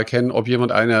bestimmt auch erkennen, ob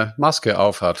jemand eine Maske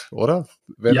aufhat, oder?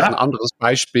 Wäre das ein anderes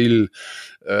Beispiel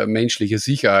menschliche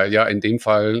Sicherheit? Ja, in dem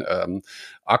Fall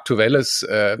aktuelles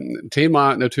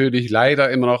Thema natürlich, leider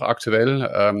immer noch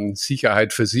aktuell,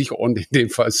 Sicherheit für sich und in dem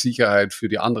Fall Sicherheit für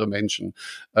die anderen Menschen.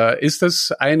 Ist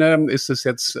das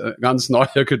jetzt ein ganz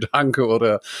neuer Gedanke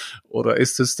oder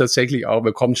ist es tatsächlich auch,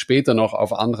 wir kommen später noch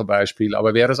auf andere Beispiele,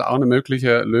 aber wäre das auch eine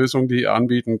mögliche Lösung, die ihr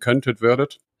anbieten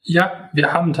würdet? Ja,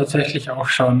 wir haben tatsächlich auch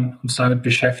schon uns damit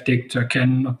beschäftigt, zu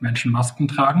erkennen, ob Menschen Masken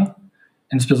tragen.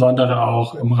 Insbesondere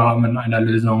auch im Rahmen einer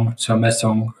Lösung zur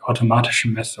Messung,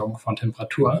 automatischen Messung von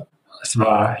Temperatur. Es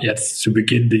war jetzt zu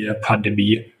Beginn der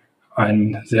Pandemie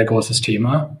ein sehr großes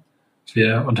Thema, das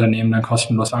wir Unternehmen dann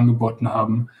kostenlos angeboten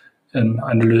haben,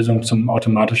 eine Lösung zum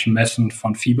automatischen Messen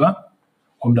von Fieber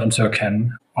um dann zu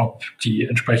erkennen, ob die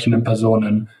entsprechenden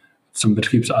Personen zum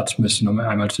Betriebsarzt müssen, um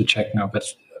einmal zu checken, ob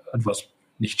jetzt etwas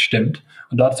nicht stimmt.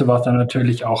 Und dazu war es dann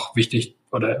natürlich auch wichtig,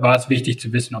 oder war es wichtig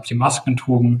zu wissen, ob sie Masken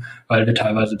trugen, weil wir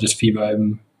teilweise das Fieber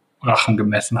im Rachen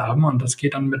gemessen haben und das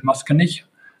geht dann mit Maske nicht.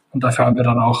 Und dafür haben wir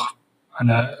dann auch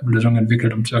eine Lösung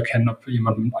entwickelt, um zu erkennen, ob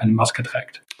jemand eine Maske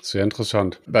trägt. Sehr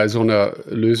interessant. Bei so einer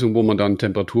Lösung, wo man dann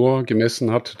Temperatur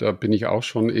gemessen hat, da bin ich auch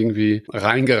schon irgendwie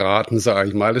reingeraten, sage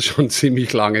ich mal. Das ist schon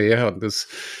ziemlich lange her.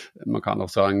 Man kann auch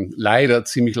sagen, leider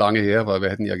ziemlich lange her, weil wir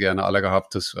hätten ja gerne alle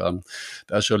gehabt, dass wir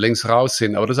da schon längst raus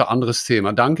sind. Aber das ist ein anderes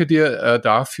Thema. Danke dir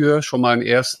dafür. Schon mal eine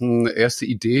erste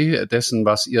Idee dessen,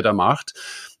 was ihr da macht.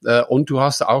 Und du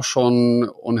hast auch schon,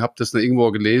 und habt das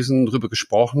irgendwo gelesen, darüber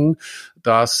gesprochen,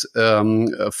 dass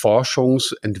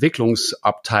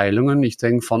Forschungs-Entwicklungsabteilungen, ich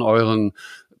denke von euren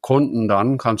Kunden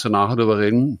dann, kannst du nachher darüber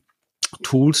reden,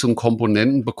 Tools und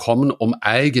Komponenten bekommen, um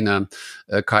eigene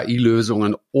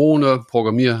KI-Lösungen ohne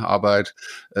Programmierarbeit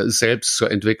selbst zu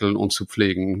entwickeln und zu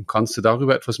pflegen. Kannst du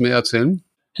darüber etwas mehr erzählen?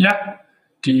 Ja,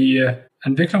 die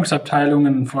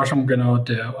Entwicklungsabteilungen und Forschung genau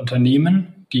der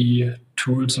Unternehmen, die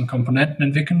Tools und Komponenten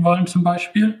entwickeln wollen zum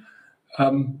Beispiel,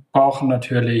 brauchen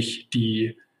natürlich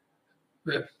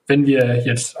wenn wir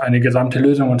jetzt eine gesamte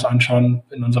Lösung uns anschauen,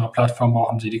 in unserer Plattform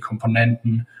brauchen sie die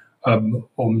Komponenten,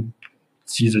 um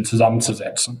diese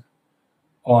zusammenzusetzen.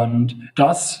 Und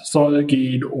das soll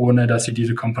gehen, ohne dass sie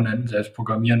diese Komponenten selbst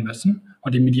programmieren müssen.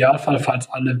 Und im Idealfall, falls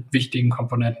alle wichtigen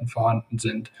Komponenten vorhanden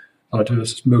sind, sollte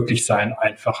es möglich sein,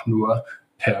 einfach nur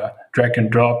per Drag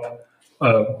and Drop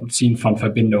und Ziehen von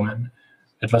Verbindungen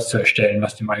etwas zu erstellen,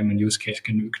 was dem eigenen Use Case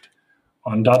genügt.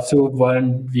 Und dazu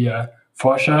wollen wir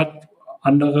Forscher,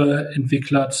 andere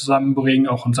Entwickler zusammenbringen,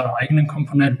 auch unsere eigenen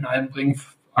Komponenten einbringen.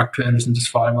 Aktuell sind es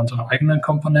vor allem unsere eigenen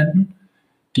Komponenten,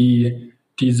 die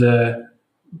diese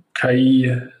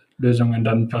KI-Lösungen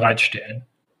dann bereitstellen.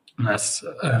 Das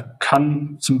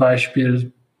kann zum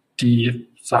Beispiel die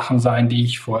Sachen sein, die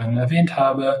ich vorhin erwähnt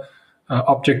habe,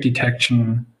 Object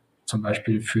Detection, zum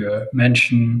Beispiel für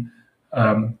Menschen,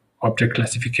 Object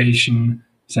Classification,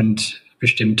 sind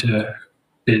bestimmte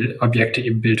Objekte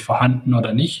im Bild vorhanden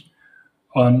oder nicht.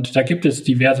 Und da gibt es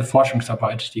diverse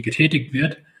Forschungsarbeit, die getätigt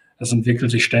wird. Das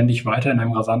entwickelt sich ständig weiter in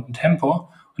einem rasanten Tempo.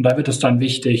 Und da wird es dann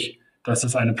wichtig, dass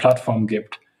es eine Plattform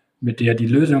gibt, mit der die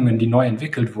Lösungen, die neu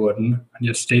entwickelt wurden und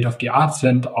jetzt State of the Art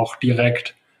sind, auch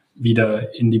direkt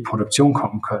wieder in die Produktion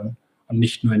kommen können und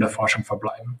nicht nur in der Forschung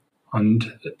verbleiben.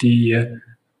 Und die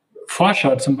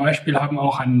Forscher zum Beispiel haben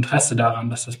auch ein Interesse daran,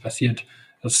 dass das passiert.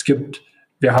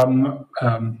 Wir haben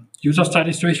User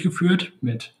Studies durchgeführt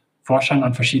mit Forschern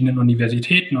an verschiedenen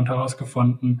Universitäten und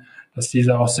herausgefunden, dass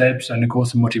diese auch selbst eine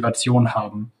große Motivation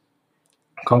haben,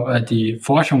 die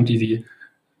Forschung, die sie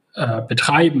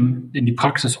betreiben, in die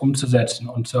Praxis umzusetzen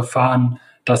und zu erfahren,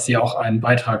 dass sie auch einen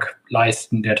Beitrag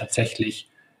leisten, der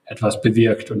tatsächlich etwas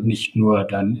bewirkt und nicht nur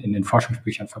dann in den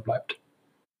Forschungsbüchern verbleibt.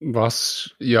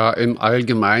 Was ja im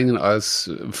Allgemeinen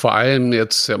vor allem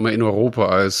jetzt in Europa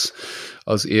als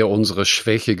eher unsere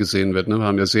Schwäche gesehen wird. Wir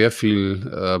haben ja sehr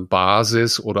viel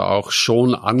Basis oder auch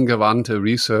schon angewandte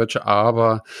Research,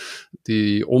 aber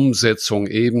die Umsetzung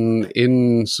eben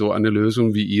in so eine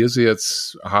Lösung, wie ihr sie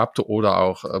jetzt habt oder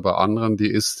auch bei anderen, die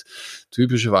ist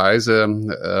typischerweise,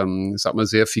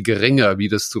 sehr viel geringer, wie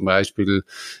das zum Beispiel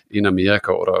in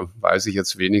Amerika oder weiß ich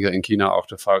jetzt weniger in China auch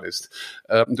der Fall ist.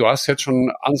 Du hast jetzt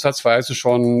schon ansatzweise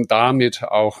schon damit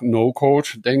auch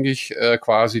No-Code, denke ich,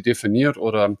 quasi definiert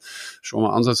oder schon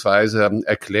mal ansatzweise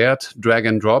erklärt, Drag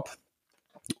and Drop.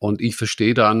 Und ich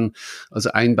verstehe dann als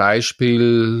ein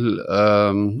Beispiel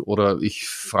oder ich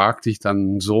frage dich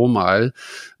dann so mal,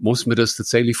 muss mir das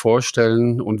tatsächlich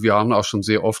vorstellen und wir haben auch schon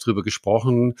sehr oft drüber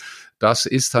gesprochen, das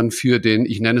ist dann für den,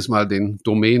 ich nenne es mal den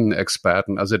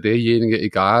Domänenexperten, also derjenige,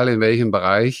 egal in welchem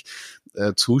Bereich,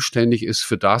 zuständig ist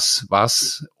für das,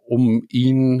 was um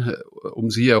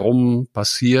sie herum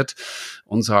passiert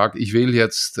und sagt, ich will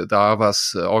jetzt da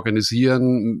was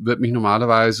organisieren, wird mich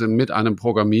normalerweise mit einem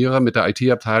Programmierer, mit der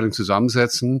IT-Abteilung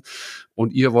zusammensetzen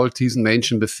und ihr wollt diesen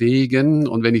Menschen befähigen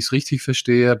und wenn ich es richtig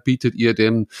verstehe, bietet ihr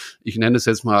dem, ich nenne es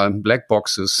jetzt mal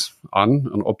Blackboxes an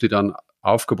und ob die dann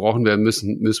aufgebrochen werden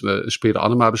müssen wir später auch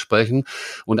nochmal besprechen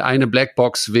und eine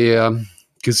Blackbox wäre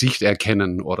Gesicht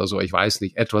erkennen oder so, ich weiß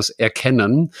nicht, etwas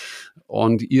erkennen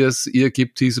und ihr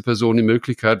gibt diese Person die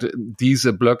Möglichkeit,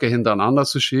 diese Blöcke hintereinander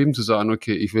zu schieben, zu sagen,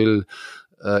 okay, ich will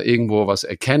irgendwo was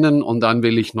erkennen und dann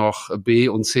will ich noch B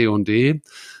und C und D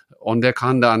und der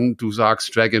kann dann, du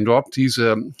sagst Drag and Drop,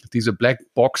 diese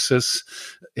Blackboxes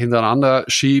hintereinander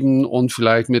schieben und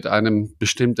vielleicht mit einem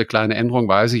bestimmte kleine Änderung,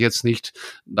 weiß ich jetzt nicht,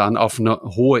 dann auf eine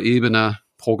hohe Ebene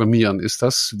programmieren. Ist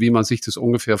das, wie man sich das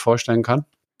ungefähr vorstellen kann?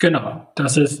 Genau,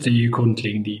 das ist die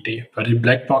grundlegende Idee. Bei den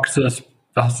Blackboxes,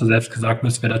 hast du selbst gesagt,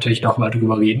 müssen wir natürlich noch mal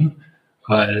drüber reden,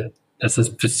 weil es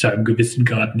ist bis zu einem gewissen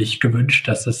Grad nicht gewünscht,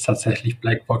 dass es tatsächlich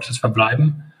Blackboxes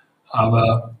verbleiben.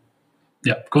 Aber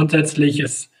ja, grundsätzlich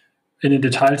ist in den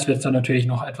Details wird es dann natürlich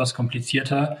noch etwas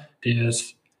komplizierter. Die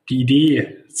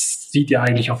Idee sieht ja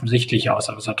eigentlich offensichtlich aus,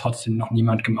 aber es hat trotzdem noch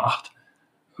niemand gemacht,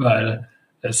 weil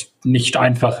es nicht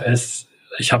einfach ist.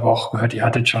 Ich habe auch gehört, ihr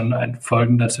hattet schon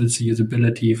Folgen dazu, die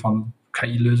Usability von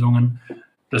KI-Lösungen.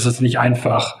 Das ist nicht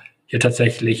einfach, hier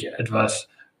tatsächlich etwas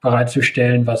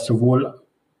bereitzustellen, was sowohl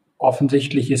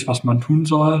offensichtlich ist, was man tun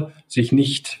soll, sich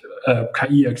nicht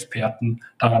KI-Experten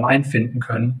daran einfinden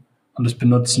können und es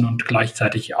benutzen und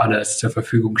gleichzeitig alles zur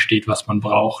Verfügung steht, was man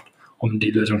braucht, um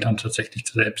die Lösung dann tatsächlich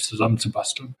selbst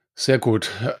zusammenzubasteln. Sehr gut.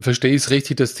 Verstehe ich es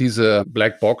richtig, dass diese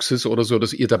Blackboxes oder so,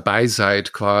 dass ihr dabei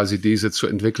seid, quasi diese zu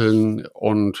entwickeln,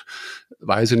 und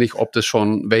weiß ich nicht, ob es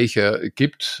schon welche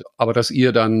gibt, aber dass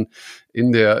ihr dann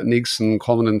in der nächsten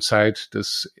kommenden Zeit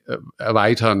das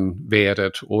erweitern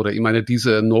werdet? Oder ich meine,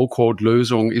 diese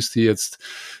No-Code-Lösung, ist die jetzt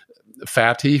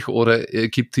fertig oder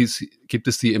gibt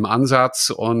es die im Ansatz,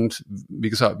 und wie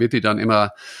gesagt, wird die dann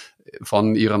immer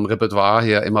von ihrem Repertoire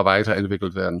her immer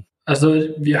weiterentwickelt werden? Also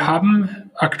wir haben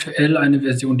aktuell eine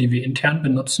Version, die wir intern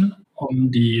benutzen, um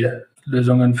die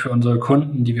Lösungen für unsere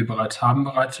Kunden, die wir bereits haben,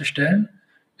 bereitzustellen.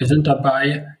 Wir sind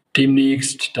dabei,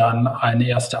 demnächst dann eine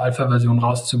erste Alpha-Version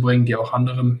rauszubringen, die auch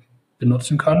andere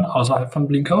benutzen können, außerhalb von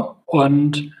Blinko.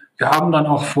 Und wir haben dann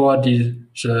auch vor,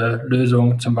 diese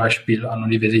Lösung zum Beispiel an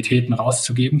Universitäten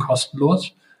rauszugeben,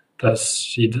 kostenlos,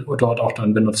 dass sie dort auch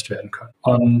dann benutzt werden können.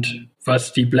 Und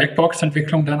was die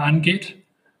Blackbox-Entwicklung dann angeht,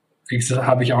 wie gesagt,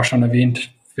 habe ich auch schon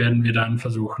erwähnt, werden wir dann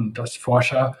versuchen, dass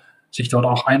Forscher sich dort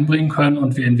auch einbringen können,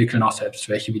 und wir entwickeln auch selbst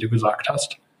welche, wie du gesagt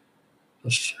hast.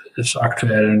 Das ist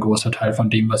aktuell ein großer Teil von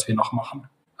dem, was wir noch machen.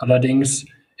 Allerdings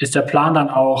ist der Plan dann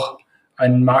auch,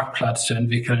 einen Marktplatz zu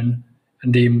entwickeln,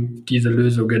 in dem diese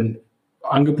Lösungen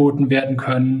angeboten werden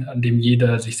können, an dem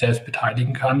jeder sich selbst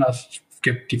beteiligen kann. Also es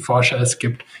gibt die Forscher, es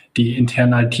gibt die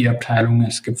internen IT-Abteilungen,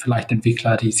 es gibt vielleicht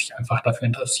Entwickler, die sich einfach dafür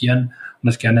interessieren und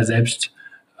das gerne selbst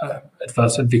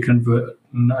etwas entwickeln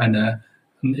würden,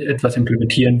 etwas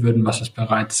implementieren würden, was es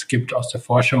bereits gibt aus der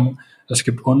Forschung. Es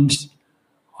gibt uns,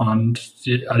 und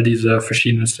all diese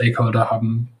verschiedenen Stakeholder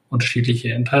haben unterschiedliche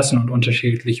Interessen und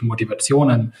unterschiedliche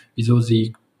Motivationen, wieso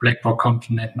sie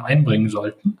Blackbox-Komponenten einbringen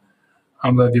sollten.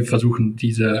 Aber wir versuchen,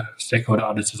 diese Stakeholder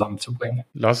alle zusammenzubringen.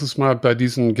 Lass uns mal bei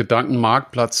diesem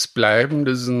Gedankenmarktplatz bleiben.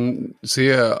 Das ist ein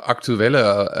sehr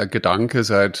aktueller Gedanke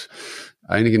seit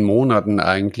einigen Monaten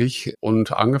eigentlich.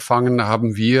 Und angefangen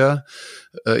haben wir,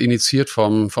 initiiert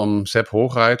vom Sepp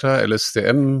Hochreiter,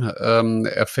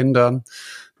 LSTM-Erfinder,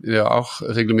 der auch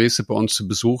regelmäßig bei uns zu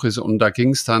Besuch ist. Und da ging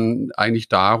es dann eigentlich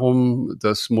darum,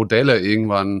 dass Modelle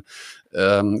irgendwann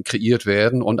kreiert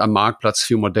werden und am Marktplatz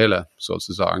für Modelle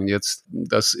sozusagen. Jetzt,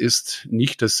 das ist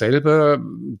nicht dasselbe,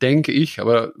 denke ich,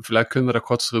 aber vielleicht können wir da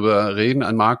kurz drüber reden,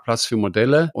 ein Marktplatz für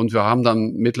Modelle. Und wir haben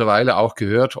dann mittlerweile auch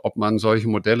gehört, ob man solche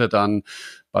Modelle dann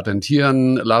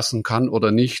patentieren lassen kann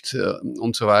oder nicht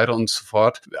und so weiter und so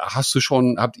fort.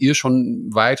 Habt ihr schon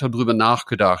weiter drüber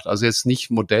nachgedacht? Also jetzt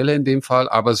nicht Modelle in dem Fall,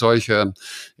 aber solche,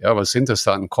 ja, was sind das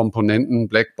dann? Komponenten,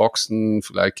 Blackboxen,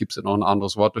 vielleicht gibt es ja noch ein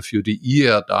anderes Wort dafür, die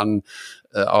ihr dann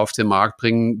auf den Markt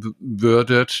bringen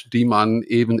würdet, die man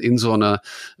eben in so einer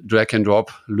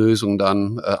Drag-and-Drop-Lösung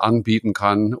dann anbieten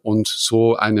kann und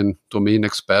so einen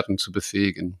Domain-Experten zu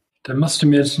befähigen. Dann musst du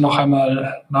mir jetzt noch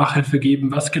einmal Nachhilfe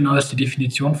geben. Was genau ist die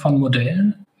Definition von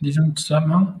Modellen in diesem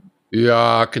Zusammenhang?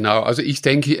 Ja, genau. Also ich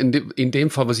denke, in dem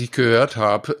Fall, was ich gehört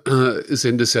habe,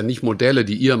 sind es ja nicht Modelle,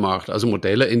 die ihr macht. Also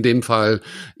Modelle in dem Fall,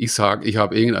 ich sage, ich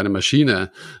habe irgendeine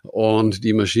Maschine und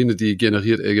die Maschine, die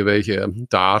generiert irgendwelche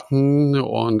Daten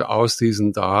und aus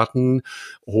diesen Daten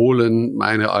holen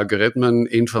meine Algorithmen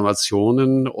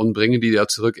Informationen und bringen die ja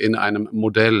zurück in einem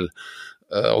Modell.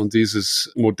 Und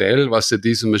dieses Modell, was ja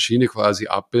diese Maschine quasi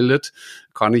abbildet,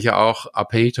 kann ich ja auch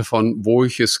abhängig davon, wo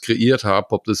ich es kreiert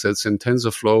habe, ob das jetzt in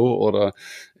TensorFlow oder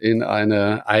in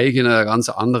eine eigene, ganz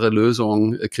andere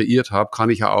Lösung kreiert habe, kann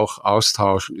ich ja auch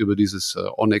austauschen über dieses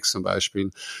Onyx zum Beispiel.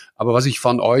 Aber was ich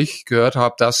von euch gehört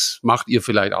habe, das macht ihr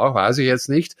vielleicht auch, weiß ich jetzt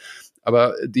nicht.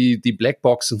 Aber die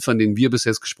Blackboxen, von denen wir bis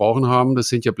jetzt gesprochen haben, das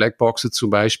sind ja Blackboxen, zum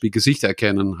Beispiel Gesichter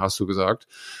erkennen, hast du gesagt.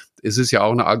 Es ist ja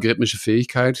auch eine algorithmische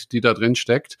Fähigkeit, die da drin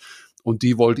steckt. Und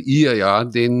die wollt ihr ja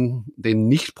den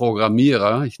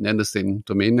Nicht-Programmierer, ich nenne es den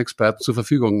Domain-Experten, zur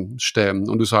Verfügung stellen.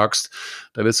 Und du sagst,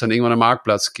 da wird es dann irgendwann einen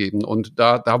Marktplatz geben. Und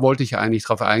da wollte ich ja eigentlich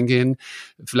drauf eingehen.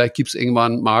 Vielleicht gibt es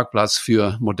irgendwann einen Marktplatz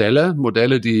für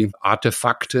Modelle, die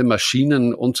Artefakte,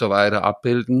 Maschinen und so weiter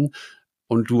abbilden.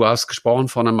 Und du hast gesprochen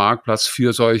von einem Marktplatz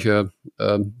für solche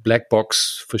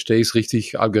Blackbox, verstehe ich es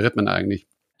richtig, Algorithmen eigentlich.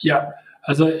 Ja,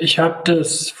 also ich habe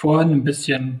das vorhin ein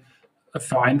bisschen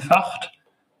vereinfacht.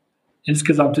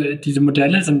 Insgesamt, diese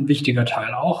Modelle sind ein wichtiger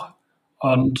Teil auch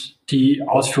und die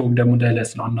Ausführung der Modelle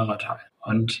ist ein anderer Teil.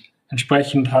 Und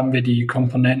entsprechend haben wir die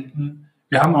Komponenten.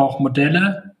 Wir haben auch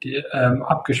Modelle, die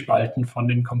abgespalten von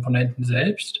den Komponenten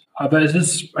selbst, aber es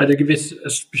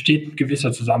besteht ein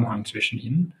gewisser Zusammenhang zwischen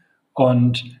ihnen.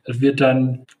 Und es wird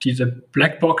dann diese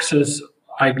Blackboxes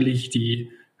eigentlich die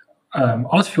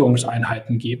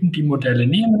Ausführungseinheiten geben, die Modelle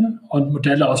nehmen und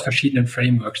Modelle aus verschiedenen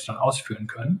Frameworks dann ausführen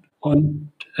können.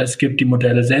 Und es gibt die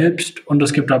Modelle selbst und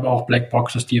es gibt aber auch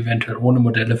Blackboxes, die eventuell ohne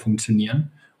Modelle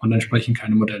funktionieren und entsprechend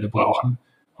keine Modelle brauchen.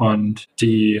 Und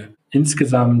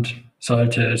insgesamt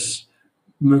sollte es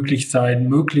möglich sein,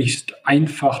 möglichst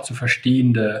einfach zu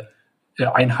verstehende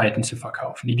Einheiten zu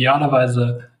verkaufen.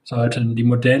 Idealerweise sollten die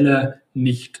Modelle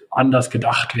nicht anders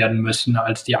gedacht werden müssen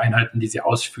als die Einheiten, die sie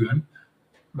ausführen,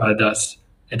 weil das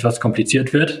etwas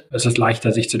kompliziert wird. Es ist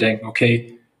leichter, sich zu denken,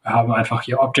 okay, wir haben einfach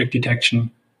hier Object Detection,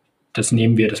 das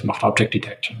nehmen wir, das macht Object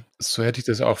Detection. So hätte ich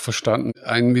das auch verstanden.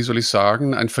 Ein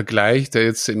Vergleich, der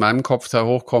jetzt in meinem Kopf da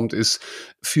hochkommt, ist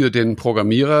für den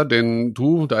Programmierer, den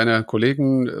du, deine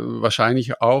Kollegen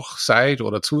wahrscheinlich auch seid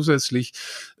oder zusätzlich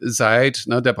seid,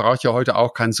 ne, der braucht ja heute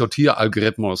auch keinen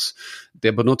Sortieralgorithmus.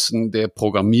 Der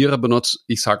Programmierer benutzt,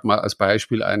 ich sag mal als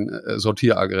Beispiel, einen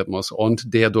Sortieralgorithmus.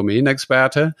 Und der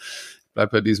Domänexperte,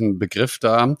 bleibt bei diesem Begriff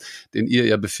da, den ihr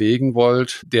ja befähigen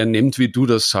wollt, der nimmt, wie du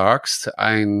das sagst,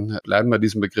 bleiben bei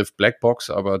diesem Begriff Blackbox,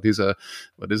 aber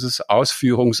dieses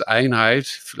Ausführungseinheit,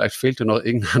 vielleicht fehlt dir noch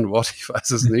irgendein Wort, ich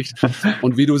weiß es nicht.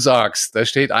 Und wie du sagst, da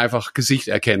steht einfach Gesicht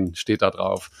erkennen, steht da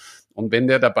drauf. Und wenn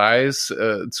der dabei ist,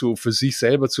 für sich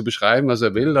selber zu beschreiben, was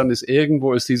er will, dann ist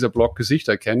dieser Block Gesicht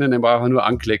erkennen, den braucht er nur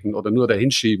anklicken oder nur dahin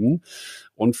schieben.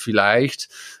 Und vielleicht,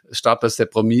 statt dass der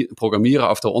Programmierer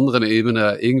auf der unteren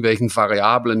Ebene irgendwelchen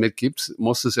Variablen mitgibt,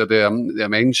 muss es ja der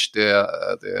Mensch,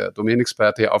 der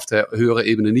Domänexperte auf der höheren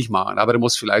Ebene nicht machen. Aber der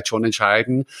muss vielleicht schon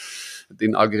entscheiden,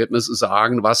 den Algorithmus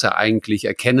sagen, was er eigentlich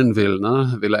erkennen will.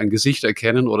 Ne? Will er ein Gesicht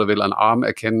erkennen oder will er einen Arm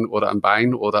erkennen oder ein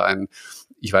Bein oder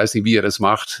ich weiß nicht, wie er das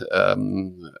macht.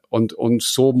 Und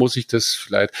so muss ich das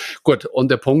vielleicht. Gut, und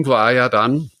der Punkt war ja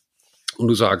dann, und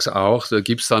du sagst auch, da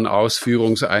gibt's dann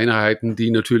Ausführungseinheiten,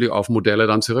 die natürlich auf Modelle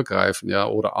dann zurückgreifen, ja,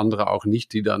 oder andere auch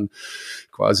nicht, die dann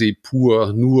quasi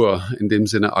pur nur in dem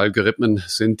Sinne Algorithmen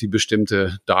sind, die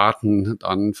bestimmte Daten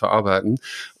dann verarbeiten.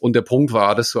 Und der Punkt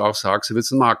war, dass du auch sagst, du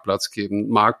willst einen Marktplatz geben.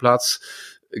 Marktplatz,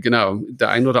 genau, der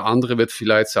ein oder andere wird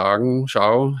vielleicht sagen,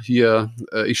 schau, hier,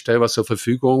 ich stelle was zur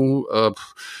Verfügung,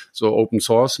 so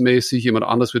Open-Source-mäßig. Jemand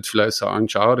anders wird vielleicht sagen,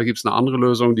 schau, da gibt's eine andere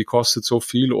Lösung, die kostet so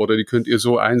viel oder die könnt ihr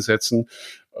so einsetzen.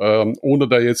 Ohne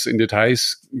da jetzt in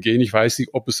Details gehen, ich weiß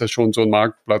nicht, ob es da schon so einen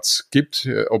Marktplatz gibt,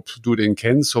 ob du den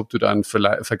kennst, ob du da einen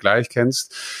Vergleich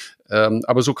kennst.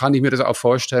 Aber so kann ich mir das auch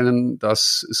vorstellen,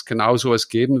 dass es genau sowas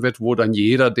geben wird, wo dann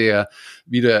jeder, der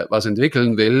wieder was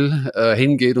entwickeln will,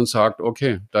 hingeht und sagt,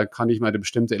 okay, da kann ich meine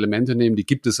bestimmte Elemente nehmen, die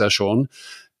gibt es ja schon.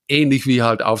 Ähnlich wie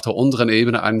halt auf der unteren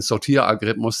Ebene ein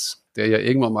Sortieralgorithmus, der ja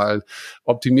irgendwann mal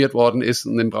optimiert worden ist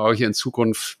und den brauche ich in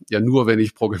Zukunft ja nur, wenn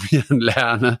ich programmieren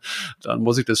lerne, dann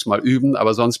muss ich das mal üben,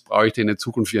 aber sonst brauche ich den in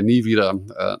Zukunft ja nie wieder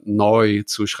neu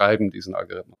zu schreiben, diesen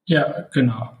Algorithmus. Ja,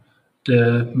 genau.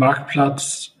 Der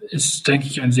Marktplatz ist, denke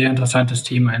ich, ein sehr interessantes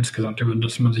Thema insgesamt, über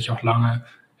das man sich auch lange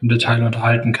im Detail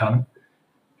unterhalten kann.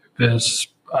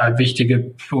 Wichtige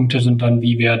Punkte sind dann,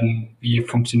 wie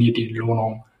funktioniert die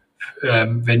Entlohnung?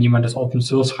 Wenn jemand das Open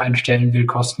Source reinstellen will,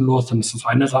 kostenlos, dann ist das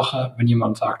eine Sache. Wenn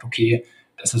jemand sagt, okay,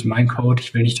 das ist mein Code,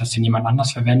 ich will nicht, dass den jemand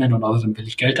anders verwendet und außerdem will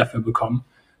ich Geld dafür bekommen,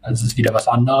 dann ist es wieder was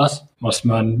anderes. Muss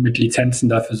man mit Lizenzen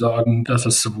dafür sorgen, dass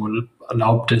es sowohl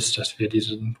erlaubt ist, dass wir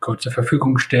diesen Code zur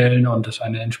Verfügung stellen und es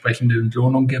eine entsprechende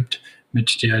Entlohnung gibt,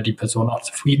 mit der die Person auch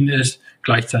zufrieden ist.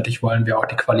 Gleichzeitig wollen wir auch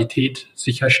die Qualität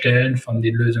sicherstellen von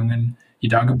den Lösungen, die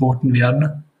da geboten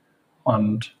werden.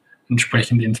 Und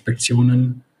entsprechende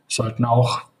Inspektionen sollten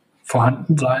auch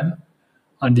vorhanden sein.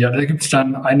 Und ja, da gibt es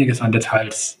dann einiges an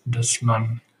Details, dass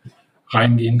man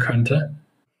reingehen könnte.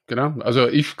 Genau, also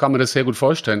ich kann mir das sehr gut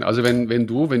vorstellen. Also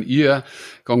wenn ihr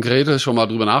konkret schon mal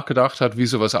drüber nachgedacht habt, wie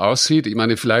sowas aussieht, ich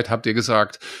meine, vielleicht habt ihr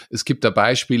gesagt, es gibt da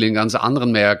Beispiele in ganz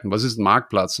anderen Märkten. Was ist ein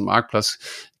Marktplatz? Ein Marktplatz,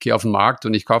 ich gehe auf den Markt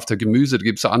und ich kaufe da Gemüse, da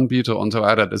gibt's Anbieter und so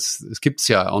weiter. Das gibt's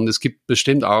ja. Und es gibt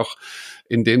bestimmt auch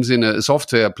in dem Sinne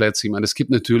Softwareplätze. Ich meine, es gibt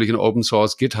natürlich ein Open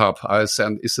Source GitHub. Ist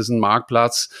das ein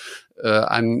Marktplatz?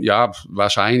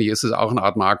 wahrscheinlich ist es auch eine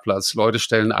Art Marktplatz. Leute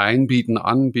stellen ein, bieten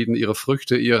an, bieten ihre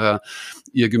Früchte, ihr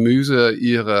Gemüse,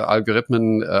 ihre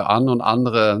Algorithmen an und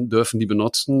andere dürfen die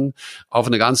benutzen auf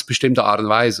eine ganz bestimmte Art und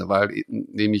Weise, weil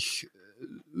nämlich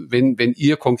wenn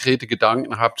ihr konkrete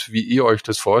Gedanken habt, wie ihr euch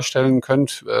das vorstellen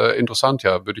könnt, interessant,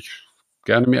 ja, würde ich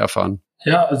gerne mehr erfahren.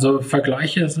 Ja, also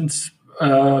Vergleiche sind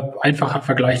einfacher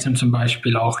Vergleich sind zum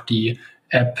Beispiel auch die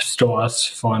App Stores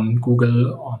von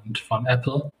Google und von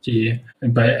Apple.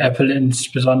 Bei Apple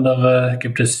insbesondere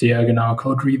gibt es sehr genaue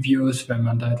Code Reviews, wenn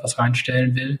man da etwas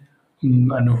reinstellen will,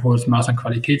 um ein hohes Maß an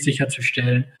Qualität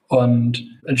sicherzustellen. Und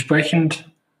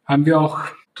entsprechend haben wir auch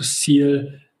das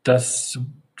Ziel, dass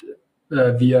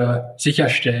wir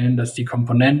sicherstellen, dass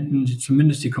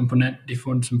zumindest die Komponenten, die für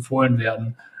uns empfohlen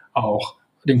werden, auch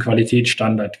den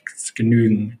Qualitätsstandards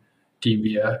genügen, die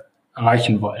wir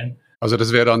erreichen wollen. Also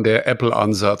das wäre dann der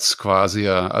Apple-Ansatz quasi,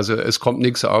 ja. Also es kommt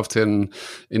nichts in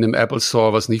dem Apple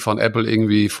Store, was nicht von Apple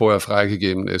irgendwie vorher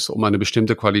freigegeben ist, um eine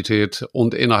bestimmte Qualität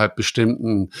und innerhalb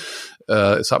bestimmten,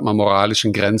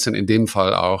 moralischen Grenzen in dem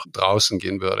Fall auch draußen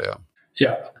gehen würde, ja.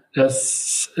 Ja,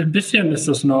 ein bisschen ist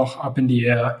das noch up in the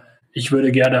air. Ich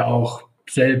würde gerne auch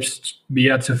selbst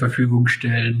mehr zur Verfügung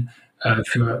stellen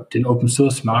für den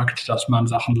Open-Source-Markt, dass man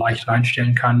Sachen leicht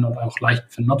reinstellen kann und auch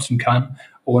leicht benutzen kann,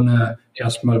 ohne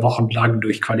erstmal wochenlang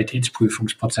durch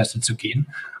Qualitätsprüfungsprozesse zu gehen.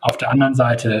 Auf der anderen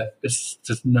Seite ist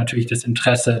das natürlich das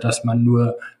Interesse, dass man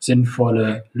nur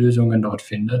sinnvolle Lösungen dort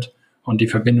findet und die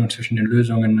Verbindung zwischen den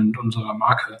Lösungen und unserer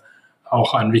Marke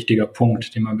auch ein wichtiger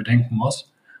Punkt, den man bedenken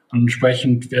muss. Und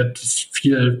entsprechend wird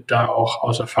viel da auch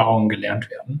aus Erfahrungen gelernt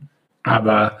werden.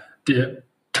 Aber die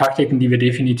Taktiken, die wir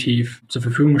definitiv zur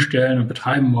Verfügung stellen und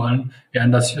betreiben wollen,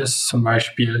 wären, dass es zum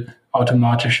Beispiel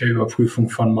automatische Überprüfung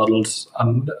von Models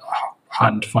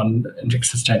anhand von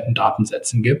existenten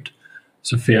Datensätzen gibt,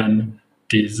 sofern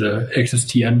diese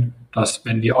existieren, dass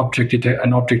wenn wir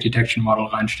ein Object Detection Model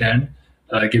reinstellen,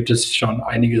 gibt es schon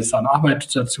einiges an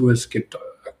Arbeit dazu. Es gibt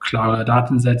klare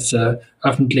Datensätze,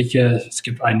 öffentliche, es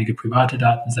gibt einige private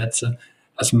Datensätze,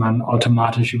 dass man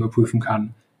automatisch überprüfen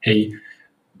kann, hey,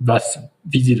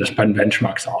 wie sieht das bei den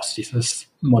Benchmarks aus, dieses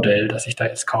Modell, das ich da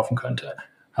jetzt kaufen könnte?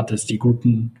 Hat es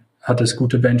gute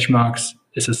Benchmarks?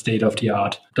 Ist es State of the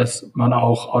Art? Dass man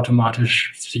auch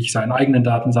automatisch sich seinen eigenen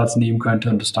Datensatz nehmen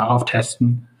könnte und es darauf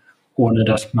testen, ohne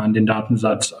dass man den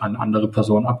Datensatz an andere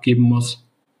Personen abgeben muss.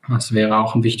 Das wäre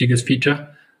auch ein wichtiges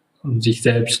Feature, um sich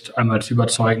selbst einmal zu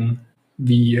überzeugen,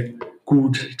 wie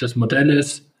gut das Modell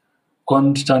ist.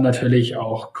 Und dann natürlich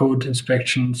auch Code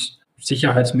Inspections,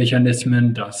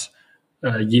 Sicherheitsmechanismen, dass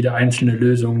jede einzelne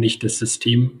Lösung nicht das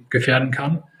System gefährden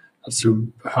kann.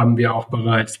 Dazu haben wir auch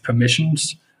bereits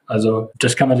Permissions. Also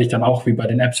das kann man sich dann auch wie bei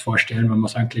den Apps vorstellen. Man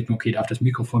muss anklicken, okay, darf das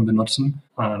Mikrofon benutzen.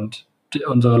 Und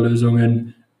unsere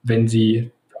Lösungen, wenn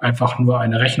sie einfach nur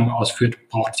eine Rechnung ausführt,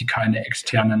 braucht sie keine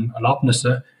externen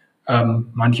Erlaubnisse.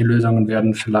 Manche Lösungen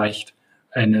werden vielleicht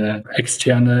eine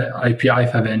externe API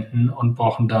verwenden und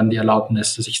brauchen dann die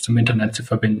Erlaubnis, sich zum Internet zu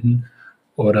verbinden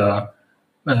oder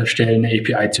stellen eine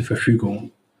API zur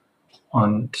Verfügung.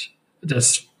 Und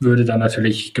das würde dann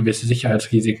natürlich gewisse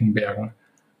Sicherheitsrisiken bergen,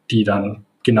 die dann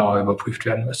genauer überprüft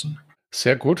werden müssen.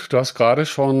 Sehr gut. Du hast gerade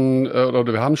schon, oder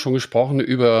wir haben schon gesprochen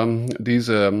über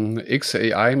diese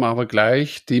XAI, machen wir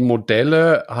gleich. Die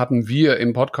Modelle haben wir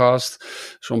im Podcast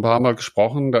schon ein paar Mal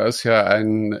gesprochen. Da ist ja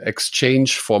ein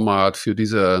Exchange-Format für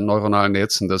diese neuronalen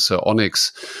Netzen, das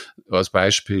Onyx als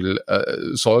Beispiel.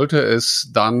 Sollte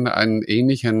es dann einen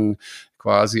ähnlichen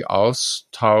quasi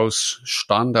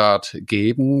Austauschstandard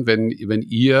geben, wenn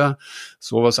ihr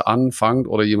sowas anfangt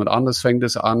oder jemand anderes fängt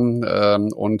es an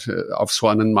und auf so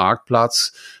einen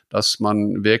Marktplatz, dass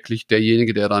man wirklich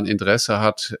derjenige, der dann Interesse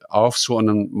hat, auf so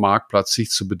einem Marktplatz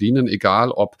sich zu bedienen, egal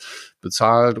ob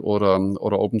bezahlt oder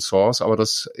Open Source, aber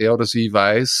dass er oder sie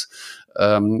weiß,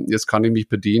 jetzt kann ich mich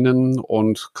bedienen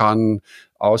und kann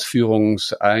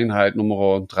Ausführungseinheit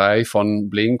Nummer 3 von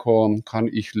Blinko, kann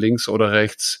ich links oder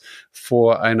rechts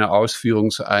vor eine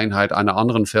Ausführungseinheit einer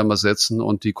anderen Firma setzen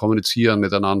und die kommunizieren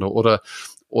miteinander. Oder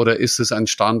ist es ein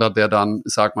Standard, der dann,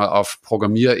 sag mal, auf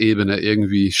Programmierebene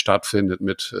irgendwie stattfindet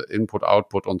mit Input,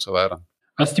 Output und so weiter?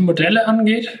 Was die Modelle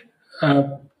angeht,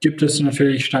 gibt es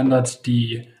natürlich Standards,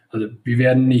 also wir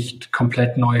werden nicht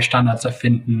komplett neue Standards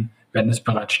erfinden, wenn es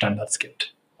bereits Standards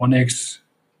gibt. Onyx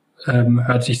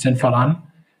hört sich sinnvoll an.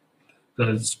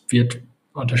 Das wird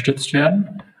unterstützt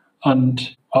werden.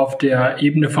 Und auf der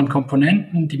Ebene von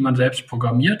Komponenten, die man selbst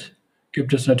programmiert,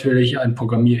 gibt es natürlich ein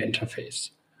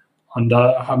Programmierinterface. Und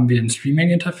da haben wir ein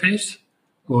Streaming-Interface,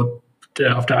 wo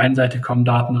auf der einen Seite kommen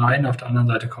Daten rein, auf der anderen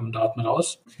Seite kommen Daten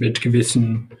raus, mit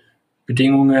gewissen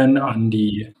Bedingungen an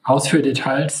die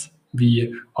Ausführdetails,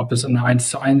 wie ob es eine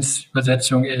 1:1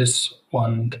 Übersetzung ist.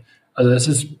 Und also es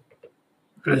ist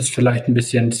vielleicht ein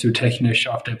bisschen zu technisch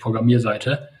auf der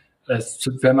Programmierseite.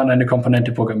 Wenn man eine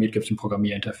Komponente programmiert, gibt es ein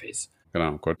Programmierinterface.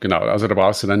 Genau, gut, genau. Also da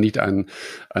brauchst du dann nicht einen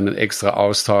extra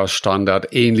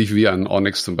Austauschstandard, ähnlich wie ein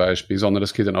Onyx zum Beispiel, sondern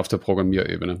das geht dann auf der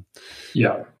Programmierebene.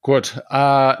 Ja. Gut,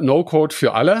 No-Code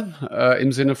für alle,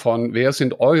 im Sinne von, wer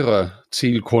sind eure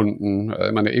Zielkunden?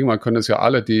 Ich meine, irgendwann können es ja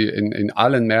alle, die in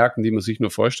allen Märkten, die man sich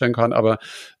nur vorstellen kann, aber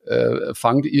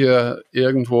fangt ihr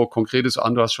irgendwo Konkretes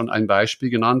an? Du hast schon ein Beispiel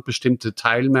genannt, bestimmte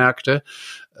Teilmärkte.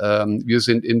 Wir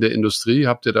sind in der Industrie.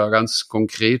 Habt ihr da ganz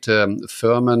konkrete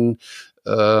Firmen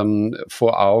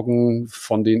vor Augen,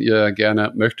 von denen ihr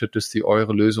gerne möchtet, dass die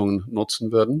eure Lösungen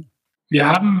nutzen würden? Wir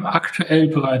haben aktuell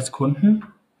bereits Kunden,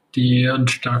 die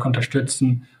uns stark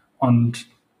unterstützen und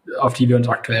auf die wir uns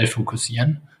aktuell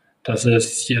fokussieren. Das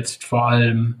ist jetzt vor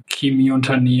allem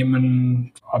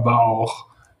Chemieunternehmen, aber auch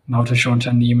nautische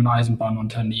Unternehmen,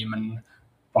 Eisenbahnunternehmen,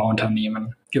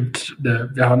 Bauunternehmen.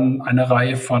 Wir haben eine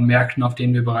Reihe von Märkten, auf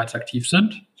denen wir bereits aktiv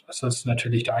sind. Das ist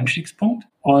natürlich der Einstiegspunkt.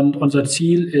 Und unser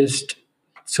Ziel ist,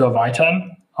 zu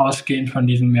erweitern, ausgehend von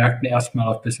diesen Märkten erstmal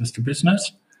auf Business to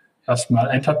Business, erstmal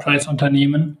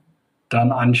Enterprise-Unternehmen,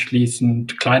 dann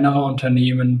anschließend kleinere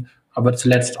Unternehmen, aber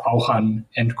zuletzt auch an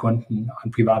Endkunden,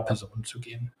 an Privatpersonen zu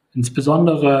gehen.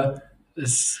 Insbesondere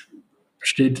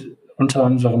steht unter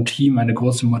unserem Team eine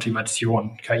große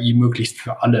Motivation, KI möglichst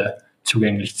für alle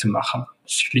zugänglich zu machen.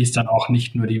 Das schließt dann auch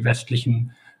nicht nur die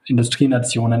westlichen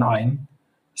Industrienationen ein,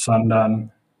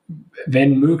 sondern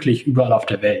wenn möglich überall auf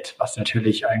der Welt, was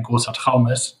natürlich ein großer Traum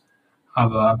ist.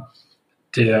 Aber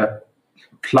der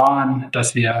Plan,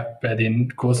 dass wir bei den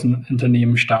großen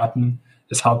Unternehmen starten,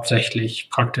 ist hauptsächlich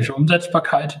praktische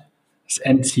Umsetzbarkeit. Das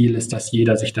Endziel ist, dass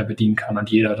jeder sich da bedienen kann und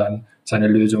jeder dann seine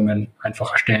Lösungen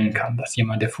einfach erstellen kann. Dass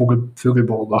jemand, der Vögel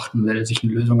beobachten will, sich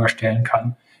eine Lösung erstellen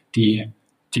kann, die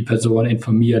die Person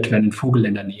informiert, wenn ein Vogel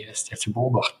in der Nähe ist, der zu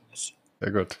beobachten ist.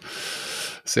 Sehr gut.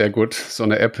 Sehr gut. So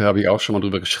eine App habe ich auch schon mal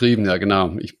drüber geschrieben. Ja,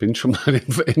 genau. Ich bin schon mal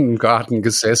im Garten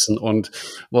gesessen und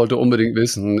wollte unbedingt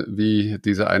wissen, wie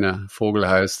dieser eine Vogel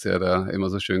heißt, der da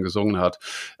immer so schön gesungen hat.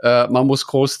 Man muss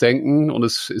groß denken und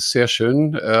es ist sehr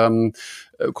schön.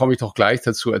 Komme ich doch gleich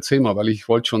dazu. Erzähl mal, weil ich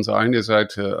wollte schon sagen, ihr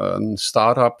seid ein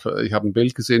Startup. Ich habe ein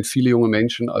Bild gesehen, viele junge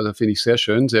Menschen, also finde ich sehr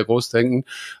schön, sehr groß denken.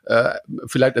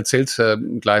 Vielleicht erzählst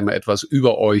du gleich mal etwas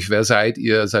über euch. Wer seid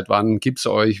ihr? Seit wann gibt's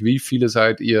euch? Wie viele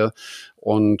seid ihr?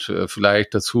 Und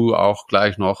vielleicht dazu auch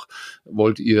gleich noch,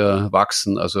 wollt ihr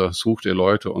wachsen? Also sucht ihr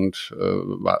Leute und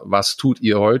was tut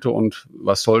ihr heute und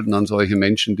was sollten dann solche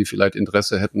Menschen, die vielleicht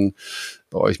Interesse hätten,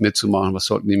 bei euch mitzumachen, was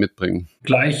sollten die mitbringen?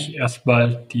 Gleich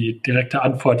erstmal die direkte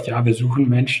Antwort, ja, wir suchen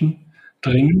Menschen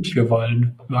dringend, wir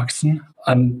wollen wachsen.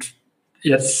 Und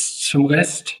jetzt zum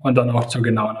Rest und dann auch zur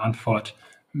genauen Antwort.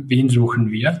 Wen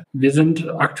suchen wir? Wir sind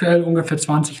aktuell ungefähr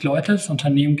 20 Leute. Das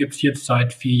Unternehmen gibt es jetzt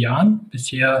seit 4 Jahren,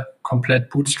 bisher komplett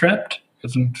bootstrapped. Wir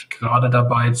sind gerade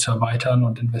dabei zu erweitern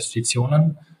und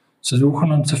Investitionen zu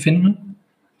suchen und zu finden.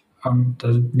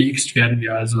 Demnächst werden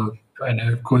wir also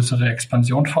eine größere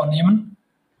Expansion vornehmen.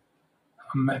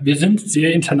 Wir sind ein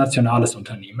sehr internationales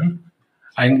Unternehmen.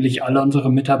 Eigentlich alle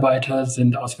unsere Mitarbeiter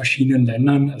sind aus verschiedenen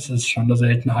Ländern. Es ist schon eine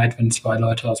Seltenheit, wenn 2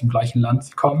 Leute aus dem gleichen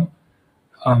Land kommen.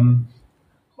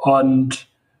 Und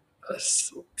es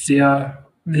ist sehr,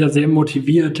 sehr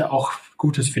motiviert, auch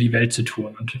Gutes für die Welt zu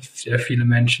tun. Und sehr viele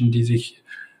Menschen, die sich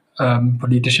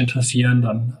politisch interessieren,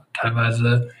 dann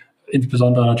teilweise,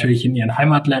 insbesondere natürlich in ihren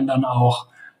Heimatländern auch,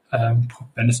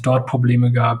 wenn es dort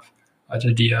Probleme gab,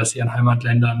 also die aus ihren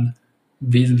Heimatländern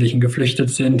im Wesentlichen geflüchtet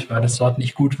sind, weil es dort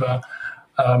nicht gut war,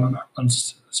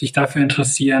 und sich dafür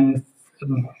interessieren,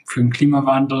 für den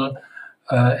Klimawandel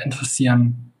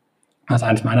interessieren, was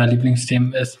eines meiner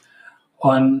Lieblingsthemen ist.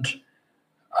 Und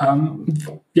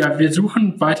ja, wir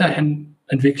suchen weiterhin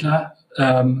Entwickler.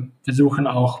 Wir suchen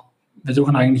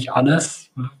eigentlich alles.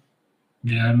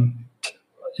 Wir haben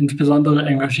insbesondere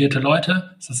engagierte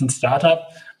Leute. Es ist ein Startup,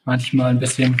 manchmal ein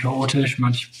bisschen chaotisch,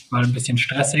 manchmal ein bisschen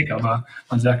stressig, aber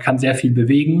man kann sehr viel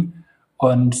bewegen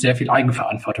und sehr viel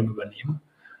Eigenverantwortung übernehmen.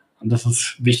 Und das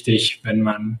ist wichtig, wenn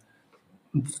man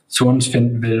zu uns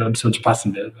finden will und zu uns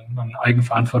passen will. Wenn man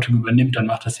Eigenverantwortung übernimmt, dann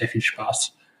macht das sehr viel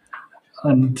Spaß.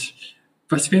 Und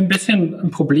was wir ein bisschen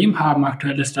ein Problem haben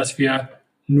aktuell ist, dass wir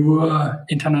nur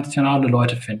internationale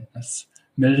Leute finden.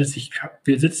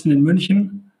 Wir sitzen in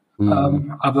München,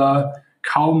 aber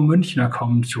kaum Münchner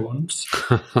kommen zu uns.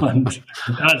 Und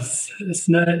ja, das ist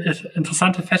eine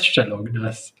interessante Feststellung,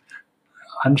 dass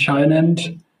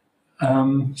anscheinend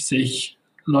sich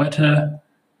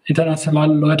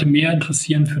internationale Leute mehr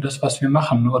interessieren für das, was wir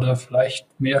machen oder vielleicht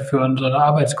mehr für unsere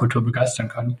Arbeitskultur begeistern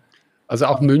können. Also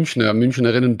auch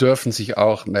Münchnerinnen dürfen sich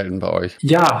auch melden bei euch.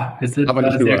 Ja, wir sind aber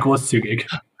nicht sehr großzügig.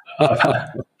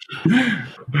 Ja,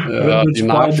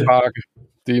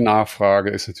 die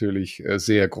Nachfrage ist natürlich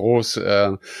sehr groß.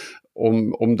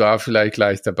 Um da vielleicht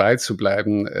gleich dabei zu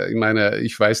bleiben. Ich meine,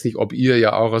 ich weiß nicht, ob ihr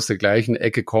ja auch aus der gleichen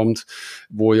Ecke kommt,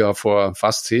 wo ja vor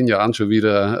fast 10 Jahren schon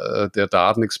wieder der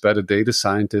Datenexperte Data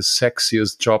Scientist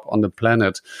sexiest Job on the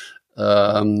planet.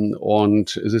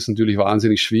 Und es ist natürlich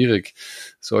wahnsinnig schwierig,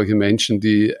 solche Menschen,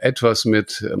 die etwas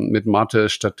mit Mathe,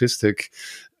 Statistik,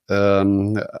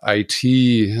 IT,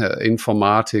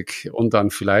 Informatik und dann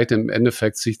vielleicht im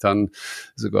Endeffekt sich dann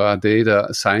sogar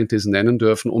Data Scientist nennen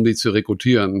dürfen, um die zu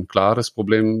rekrutieren. Klar, das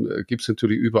Problem gibt es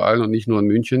natürlich überall und nicht nur in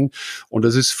München. Und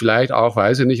das ist vielleicht auch,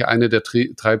 weiß ich nicht, eine der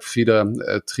Triebfeder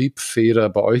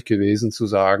bei euch gewesen, zu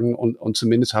sagen, und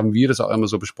zumindest haben wir das auch immer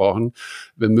so besprochen,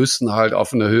 wir müssen halt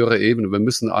auf eine höhere Ebene, wir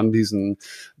müssen an diesen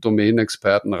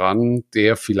Domänenexperten ran,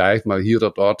 der vielleicht mal hier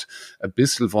oder dort ein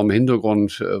bisschen vom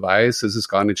Hintergrund weiß, es ist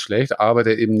gar nicht schlecht, aber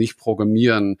der eben nicht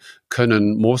programmieren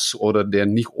können muss oder der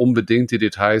nicht unbedingt die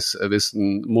Details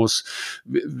wissen muss.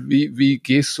 Wie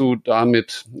gehst du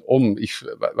damit um? Ich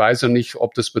weiß ja nicht,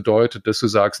 ob das bedeutet, dass du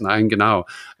sagst, nein, genau,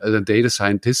 Data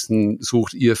Scientisten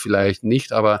sucht ihr vielleicht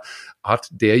nicht, aber hat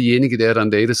derjenige, der dann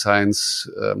Data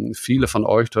Science, viele von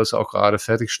euch, du hast auch gerade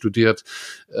fertig studiert,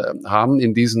 haben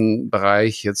in diesem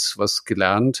Bereich jetzt was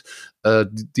gelernt,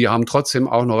 die haben trotzdem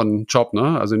auch noch einen Job,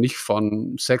 ne? Also nicht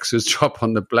von sexiest Job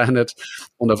on the planet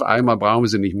und auf einmal brauchen wir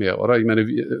sie nicht mehr, oder? Ich meine,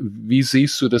 wie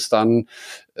siehst du das dann,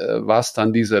 was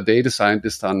dann dieser Data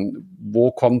Scientist dann,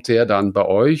 wo kommt der dann bei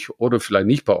euch oder vielleicht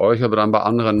nicht bei euch, aber dann bei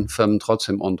anderen Firmen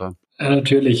trotzdem unter?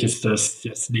 Natürlich ist das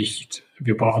jetzt nicht,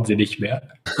 wir brauchen sie nicht mehr.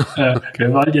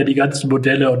 Wir wollen ja die ganzen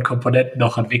Modelle und Komponenten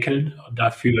noch entwickeln und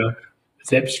dafür,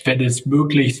 selbst wenn es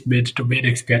möglichst mit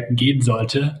Domänexperten gehen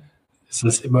sollte, ist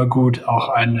es immer gut, auch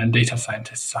einen Data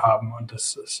Scientist zu haben. Und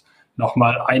das ist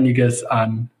nochmal einiges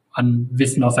an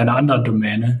Wissen aus einer anderen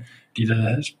Domäne,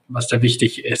 was da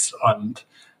wichtig ist. Und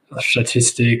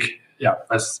Statistik, ja,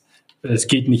 es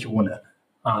geht nicht ohne.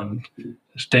 Und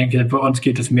ich denke, bei uns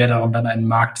geht es mehr darum, dann einen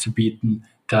Markt zu bieten,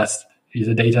 dass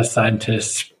diese Data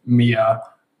Scientists mehr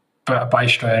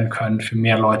beisteuern können für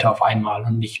mehr Leute auf einmal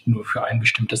und nicht nur für ein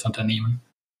bestimmtes Unternehmen.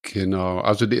 Genau,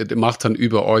 also der macht dann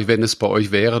über euch, wenn es bei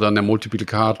euch wäre, dann der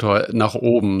Multiplikator nach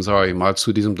oben, sage ich mal,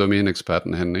 zu diesem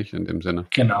Domänexperten hin, nicht in dem Sinne.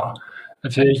 Genau.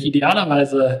 Natürlich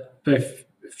idealerweise bei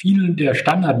vielen der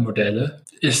Standardmodelle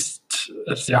ist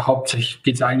es ja hauptsächlich,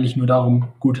 geht es eigentlich nur darum,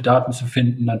 gute Daten zu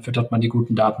finden, dann füttert man die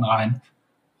guten Daten rein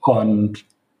und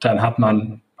dann hat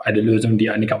man eine Lösung, die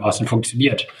einigermaßen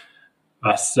funktioniert.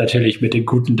 Was natürlich mit den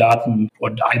guten Daten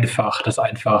und das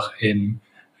einfach in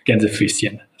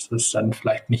Gänsefüßchen. Das ist dann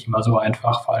vielleicht nicht immer so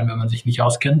einfach, vor allem wenn man sich nicht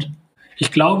auskennt.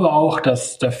 Ich glaube auch,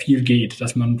 dass da viel geht,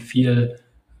 dass man viel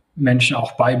Menschen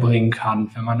auch beibringen kann,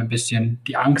 wenn man ein bisschen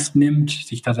die Angst nimmt,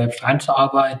 sich da selbst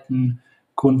reinzuarbeiten,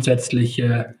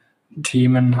 grundsätzliche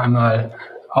Themen einmal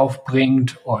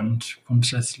aufbringt und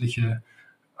grundsätzliche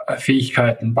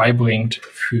Fähigkeiten beibringt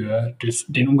für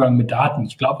den Umgang mit Daten.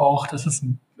 Ich glaube auch, das ist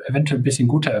eventuell ein bisschen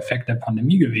guter Effekt der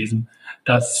Pandemie gewesen,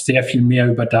 dass sehr viel mehr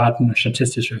über Daten und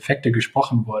statistische Effekte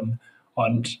gesprochen wurden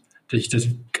und sich das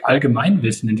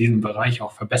Allgemeinwissen in diesem Bereich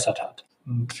auch verbessert hat.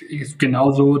 Und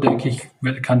genauso, denke ich,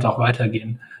 kann es auch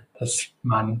weitergehen, dass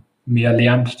man mehr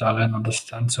lernt darin und das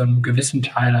dann zu einem gewissen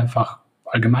Teil einfach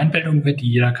Allgemeinbildung wird,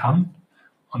 die jeder kann.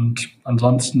 Und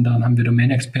ansonsten dann haben wir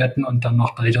Domänexperten und dann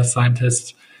noch Data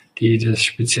Scientists, die das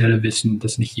spezielle Wissen,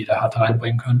 das nicht jeder hat,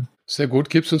 reinbringen können. Sehr gut.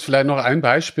 Gibst du uns vielleicht noch ein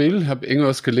Beispiel? Ich habe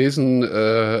irgendwas gelesen,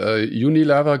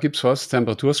 Unilever, gibt's was,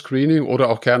 Temperaturscreening oder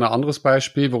auch gerne ein anderes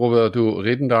Beispiel, worüber du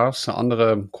reden darfst,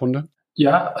 andere Kunde?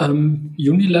 Ja,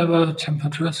 Unilever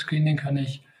Temperaturscreening kann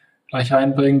ich gleich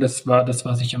einbringen. Das war das,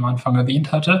 was ich am Anfang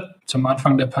erwähnt hatte, zum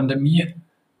Anfang der Pandemie.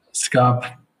 Es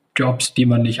gab Jobs, die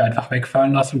man nicht einfach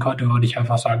wegfallen lassen konnte, wo nicht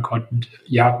einfach sagen konnten,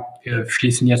 ja, wir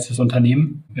schließen jetzt das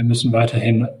Unternehmen,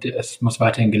 es muss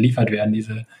weiterhin geliefert werden,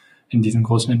 in diesen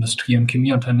großen Industrie- und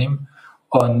Chemieunternehmen.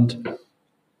 Und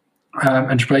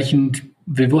entsprechend,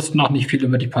 wir wussten noch nicht viel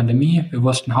über die Pandemie. Wir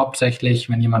wussten hauptsächlich,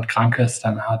 wenn jemand krank ist,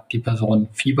 dann hat die Person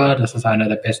Fieber. Das ist einer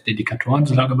der besten Indikatoren,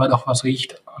 solange man doch was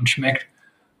riecht und schmeckt.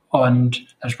 Und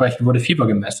entsprechend wurde Fieber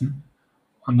gemessen.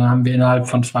 Und dann haben wir innerhalb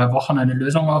von 2 Wochen eine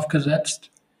Lösung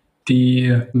aufgesetzt,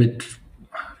 die mit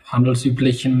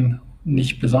handelsüblichen,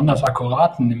 nicht besonders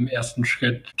akkuraten im ersten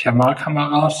Schritt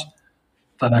Thermalkameras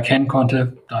dann erkennen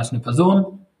konnte, da ist eine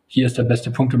Person, hier ist der beste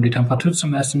Punkt, um die Temperatur zu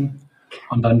messen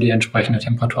und dann die entsprechende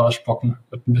Temperatur ausspucken.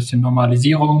 Mit ein bisschen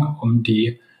Normalisierung, um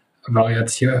die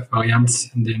Varianz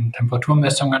in den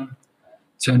Temperaturmessungen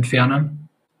zu entfernen.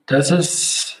 Das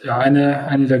ist ja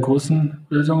eine der großen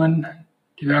Lösungen,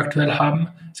 die wir aktuell haben.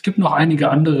 Es gibt noch einige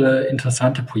andere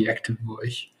interessante Projekte,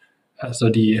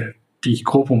 die ich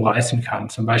grob umreißen kann.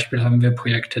 Zum Beispiel haben wir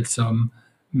Projekte zur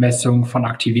Messung von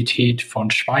Aktivität von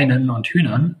Schweinen und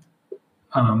Hühnern,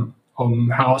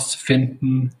 um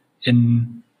herauszufinden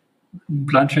in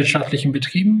landwirtschaftlichen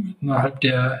Betrieben innerhalb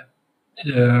der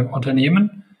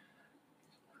Unternehmen,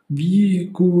 wie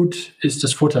gut ist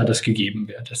das Futter, das gegeben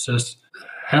wird. Ist das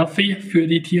healthy für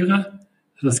die Tiere?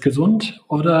 Ist das gesund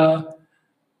oder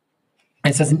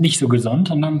ist das nicht so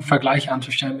gesund? Und dann einen Vergleich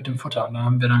anzustellen mit dem Futter. Und da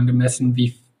haben wir dann gemessen,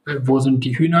 wo sind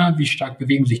die Hühner, wie stark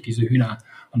bewegen sich diese Hühner.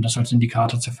 Und das als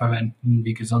Indikator zu verwenden,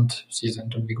 wie gesund sie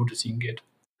sind und wie gut es ihnen geht.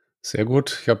 Sehr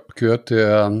gut. Ich habe gehört,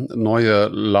 der neue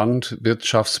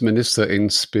Landwirtschaftsminister in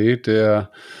Spe,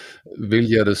 der will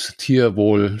ja das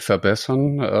Tierwohl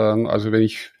verbessern. Also wenn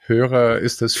ich höre,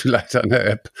 ist das vielleicht eine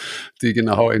App, die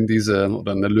genau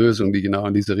oder eine Lösung, die genau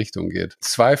in diese Richtung geht.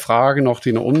 2 Fragen noch,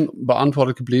 die noch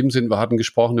unbeantwortet geblieben sind. Wir hatten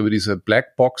gesprochen über diese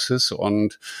Blackboxes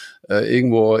und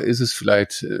irgendwo ist es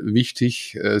vielleicht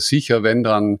wichtig, sicher, wenn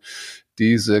dann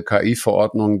diese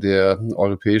KI-Verordnung der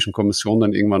Europäischen Kommission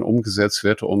dann irgendwann umgesetzt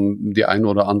wird, um die eine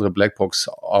oder andere Blackbox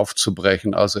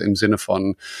aufzubrechen, also im Sinne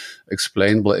von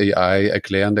Explainable AI,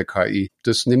 erklärende KI.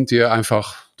 Das nimmt ihr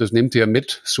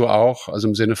mit, so auch, also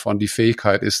im Sinne von die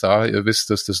Fähigkeit ist da, ihr wisst,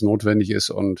 dass das notwendig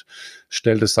ist und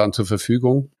stellt es dann zur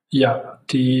Verfügung? Ja,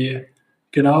 die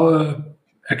genaue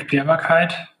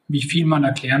Erklärbarkeit, wie viel man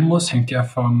erklären muss, hängt ja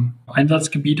vom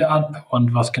Einsatzgebiet ab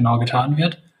und was genau getan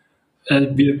wird.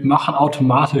 Wir machen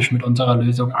automatisch mit unserer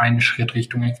Lösung einen Schritt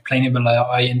Richtung Explainable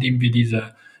AI, indem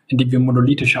wir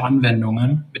monolithische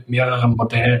Anwendungen mit mehreren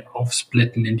Modellen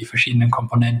aufsplitten in die verschiedenen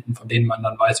Komponenten, von denen man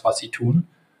dann weiß, was sie tun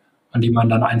und die man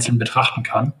dann einzeln betrachten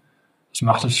kann. Das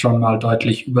macht es schon mal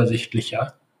deutlich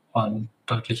übersichtlicher und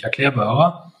deutlich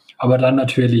erklärbarer. Aber dann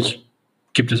natürlich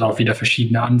gibt es auch wieder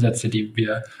verschiedene Ansätze, die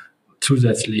wir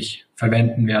zusätzlich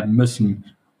verwenden werden müssen,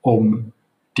 um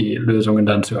die Lösungen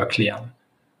dann zu erklären.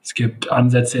 Es gibt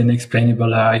Ansätze in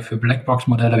Explainable AI für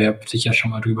Blackbox-Modelle, wir haben sicher schon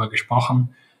mal drüber gesprochen,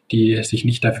 die sich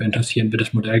nicht dafür interessieren, wie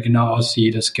das Modell genau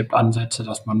aussieht. Es gibt Ansätze,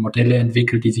 dass man Modelle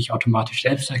entwickelt, die sich automatisch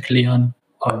selbst erklären.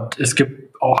 Und es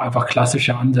gibt auch einfach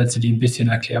klassische Ansätze, die ein bisschen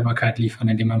Erklärbarkeit liefern,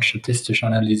 indem man statistisch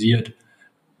analysiert,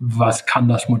 was kann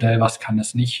das Modell, was kann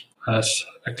es nicht. Das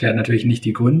erklärt natürlich nicht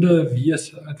die Gründe, wie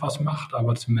es etwas macht,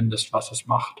 aber zumindest, was es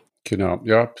macht. Genau,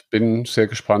 ja, bin sehr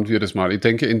gespannt, wie das mal. Ich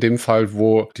denke, in dem Fall,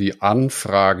 wo die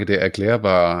Anfrage der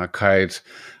Erklärbarkeit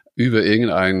über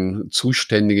irgendeinen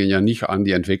Zuständigen ja nicht an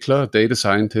die Entwickler, Data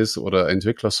Scientist oder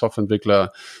Entwickler,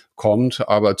 Softwareentwickler kommt,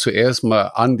 aber zuerst mal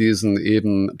an diesen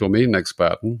eben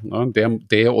Domänenexperten, ne,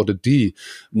 der oder die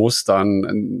muss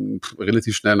dann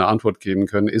relativ schnell eine Antwort geben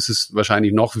können, ist es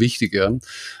wahrscheinlich noch wichtiger,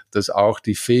 dass auch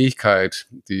die Fähigkeit,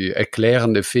 die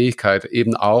erklärende Fähigkeit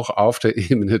eben auch auf der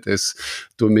Ebene des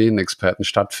Domänenexperten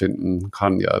stattfinden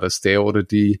kann, ja, dass der oder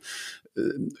die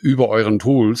über euren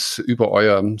Tools, über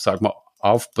euer, sag mal,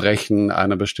 Aufbrechen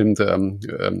einer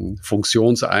bestimmten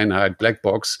Funktionseinheit,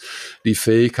 Blackbox, die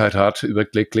Fähigkeit hat, über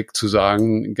Klick zu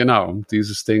sagen, genau,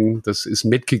 dieses Ding, das ist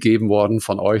mitgegeben worden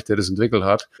von euch, der das entwickelt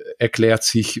hat, erklärt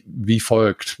sich wie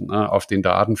folgt, ne, auf den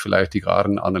Daten vielleicht, die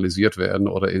gerade analysiert werden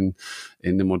oder in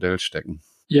dem Modell stecken.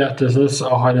 Ja, das ist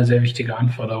auch eine sehr wichtige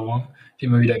Anforderung, die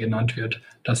immer wieder genannt wird.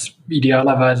 Dass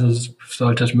idealerweise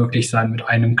sollte es möglich sein, mit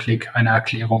einem Klick eine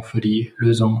Erklärung für die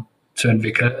Lösung zu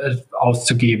entwickeln,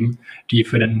 auszugeben, die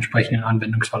für den entsprechenden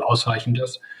Anwendungsfall ausreichend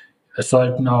ist. Es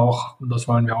sollten auch, und das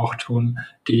wollen wir auch tun,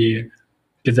 die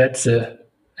Gesetze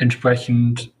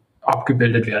entsprechend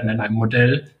abgebildet werden in einem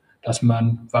Modell, dass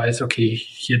man weiß, okay,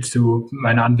 hierzu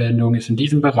meine Anwendung ist in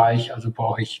diesem Bereich, also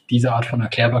brauche ich diese Art von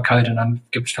Erklärbarkeit und dann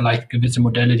gibt es vielleicht gewisse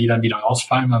Modelle, die dann wieder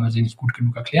rausfallen, weil man sie nicht gut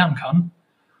genug erklären kann.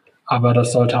 Aber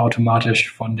das sollte automatisch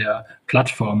von der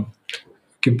Plattform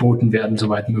geboten werden,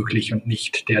 soweit möglich, und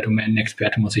nicht der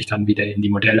Domänenexperte muss sich dann wieder in die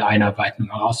Modelle einarbeiten,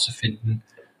 um herauszufinden,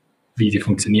 wie sie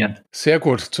funktionieren. Sehr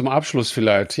gut. Zum Abschluss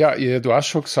vielleicht. Ja, du hast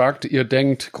schon gesagt, ihr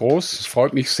denkt groß. Es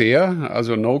freut mich sehr.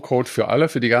 Also No-Code für alle,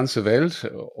 für die ganze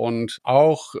Welt und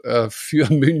auch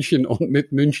für München und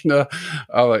mit Münchner,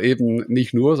 aber eben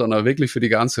nicht nur, sondern wirklich für die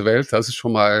ganze Welt. Das ist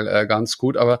schon mal ganz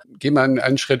gut. Aber gehen wir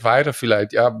einen Schritt weiter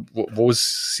vielleicht. Ja, wo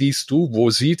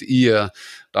seht ihr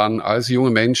dann als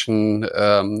junge Menschen,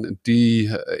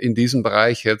 die in diesem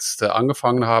Bereich jetzt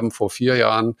angefangen haben vor 4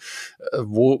 Jahren,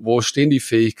 wo stehen die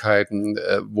Fähigkeiten,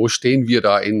 wo stehen wir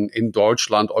da in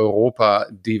Deutschland, Europa,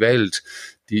 die Welt,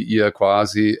 die ihr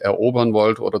quasi erobern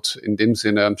wollt oder in dem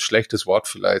Sinne ein schlechtes Wort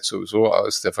vielleicht sowieso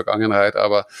aus der Vergangenheit,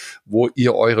 aber wo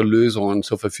ihr eure Lösungen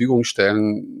zur Verfügung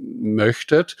stellen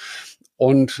möchtet.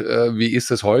 und wie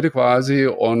ist es heute quasi?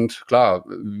 Und klar,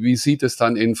 wie sieht es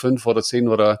dann in 5 oder 10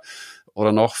 oder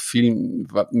noch viel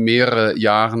mehrere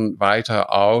Jahren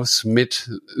weiter aus mit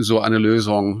so einer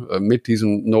Lösung, mit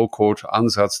diesem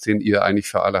No-Code-Ansatz, den ihr eigentlich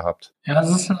für alle habt? Ja,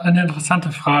 das ist eine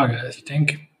interessante Frage. Ich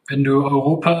denke, wenn du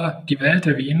Europa, die Welt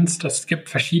erwähnst, es gibt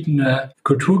verschiedene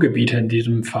Kulturgebiete in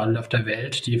diesem Fall auf der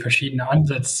Welt, die verschiedene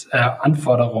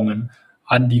Anforderungen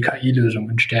an die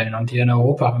KI-Lösungen stellen. Und hier in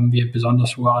Europa haben wir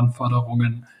besonders hohe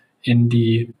Anforderungen in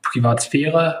die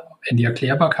Privatsphäre, in die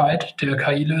Erklärbarkeit der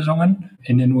KI-Lösungen.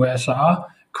 In den USA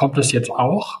kommt es jetzt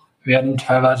auch, werden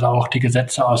teilweise auch die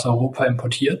Gesetze aus Europa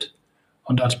importiert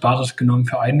und als Basis genommen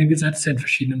für eigene Gesetze in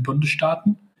verschiedenen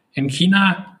Bundesstaaten. In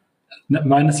China,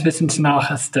 meines Wissens nach,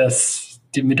 ist das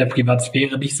mit der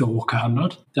Privatsphäre nicht so hoch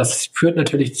gehandelt. Das führt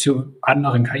natürlich zu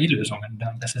anderen KI-Lösungen.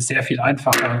 Es ist sehr viel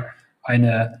einfacher,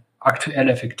 eine aktuell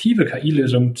effektive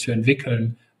KI-Lösung zu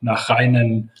entwickeln nach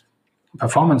reinen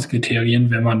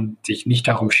Performance-Kriterien, wenn man sich nicht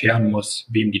darum scheren muss,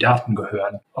 wem die Daten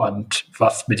gehören und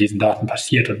was mit diesen Daten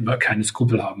passiert und man keine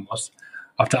Skrupel haben muss.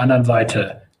 Auf der anderen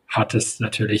Seite hat es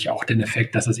natürlich auch den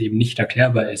Effekt, dass es eben nicht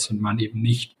erklärbar ist und man eben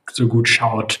nicht so gut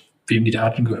schaut, wem die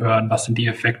Daten gehören, was sind die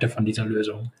Effekte von dieser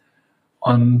Lösung.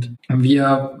 Und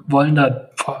wir wollen da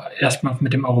erstmal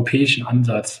mit dem europäischen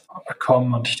Ansatz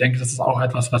kommen und ich denke, das ist auch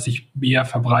etwas, was sich mehr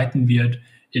verbreiten wird,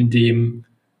 in dem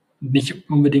nicht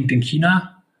unbedingt in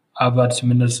China, aber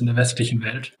zumindest in der westlichen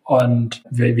Welt. Und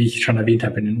wie ich schon erwähnt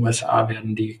habe, in den USA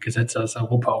werden die Gesetze aus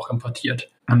Europa auch importiert.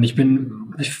 Und ich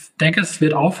denke, es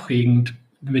wird aufregend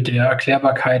mit der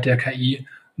Erklärbarkeit der KI,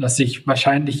 dass sich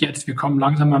wahrscheinlich jetzt, wir kommen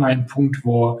langsam an einen Punkt,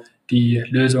 wo die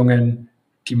Lösungen,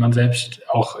 die man selbst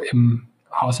auch im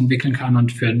Haus entwickeln kann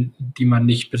und für die man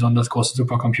nicht besonders große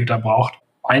Supercomputer braucht,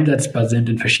 einsetzbar sind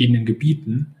in verschiedenen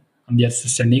Gebieten. Und jetzt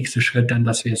ist der nächste Schritt dann,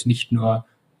 dass wir es nicht nur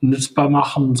nutzbar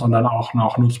machen, sondern auch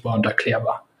noch nutzbar und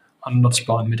erklärbar und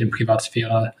nutzbar und mit den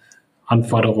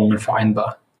Privatsphäre-Anforderungen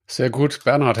vereinbar. Sehr gut,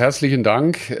 Bernhard, herzlichen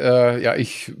Dank.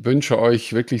 Ich wünsche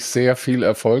euch wirklich sehr viel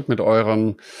Erfolg mit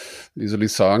eurem, wie soll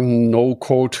ich sagen,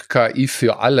 No-Code KI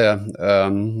für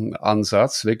alle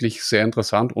Ansatz. Wirklich sehr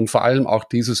interessant und vor allem auch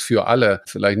dieses für alle.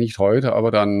 Vielleicht nicht heute, aber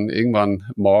dann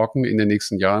irgendwann morgen in den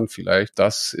nächsten Jahren vielleicht.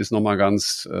 Das ist nochmal ein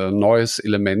ganz neues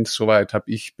Element. Soweit habe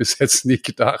ich bis jetzt nicht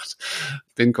gedacht.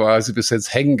 Bin quasi bis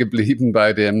jetzt hängen geblieben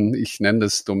bei dem, ich nenne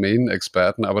das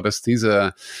Domain-Experten, aber dass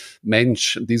dieser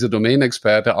Mensch, dieser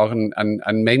Domain-Experte auch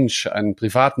ein Mensch, ein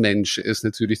Privatmensch ist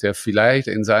natürlich, der vielleicht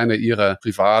in ihrer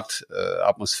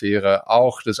Privatatmosphäre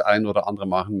auch das ein oder andere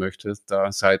machen möchte.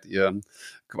 Da seid ihr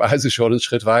quasi schon einen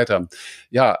Schritt weiter.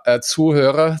 Ja,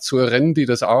 Zuhörer, Zuhörerinnen, die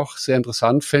das auch sehr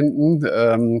interessant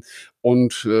finden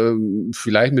und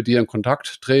vielleicht mit dir in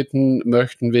Kontakt treten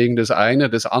möchten wegen des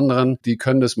einen, des anderen, die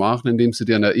können das machen, indem sie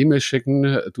dir eine E-Mail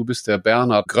schicken. Du bist der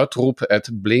Bernhard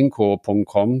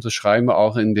Gröttrup@blenko.com. Das schreiben wir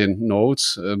auch in den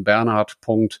Notes.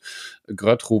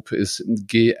 Bernhard.Gröttrup ist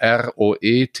Groettrup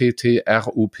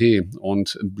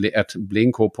und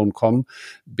 @blenko.com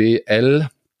BL.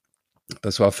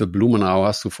 Das war für Blumenau,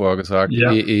 hast du vorher gesagt,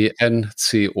 ja.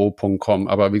 EENCO.com.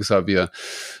 Aber wie gesagt, wir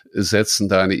setzen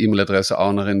deine E-Mail-Adresse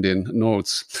auch noch in den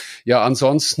Notes. Ja,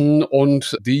 ansonsten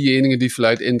und diejenigen, die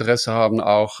vielleicht Interesse haben,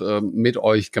 auch mit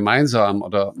euch gemeinsam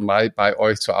oder mal bei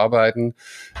euch zu arbeiten,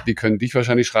 die können dich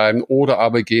wahrscheinlich schreiben oder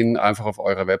aber gehen einfach auf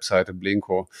eure Webseite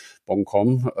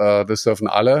blenko.com. Das dürfen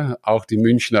alle, auch die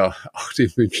Münchner, auch die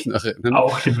Münchnerinnen.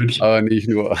 Auch die Münchner. Aber nicht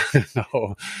nur.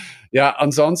 Genau. Ja,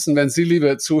 ansonsten, wenn Sie,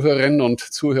 liebe Zuhörerinnen und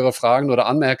Zuhörer, Fragen oder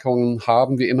Anmerkungen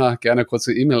haben, wie immer gerne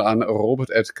kurze E-Mail an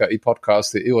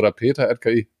robert@kipodcast.de oder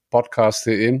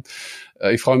peter@kipodcast.de.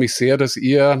 Ich freue mich sehr, dass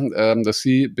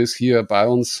Sie bis hier bei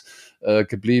uns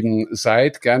geblieben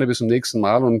seid. Gerne bis zum nächsten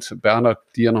Mal und Bernhard,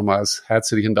 dir nochmals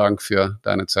herzlichen Dank für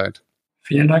deine Zeit.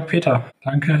 Vielen Dank, Peter.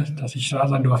 Danke, dass ich da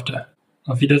sein durfte.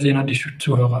 Auf Wiedersehen an die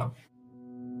Zuhörer.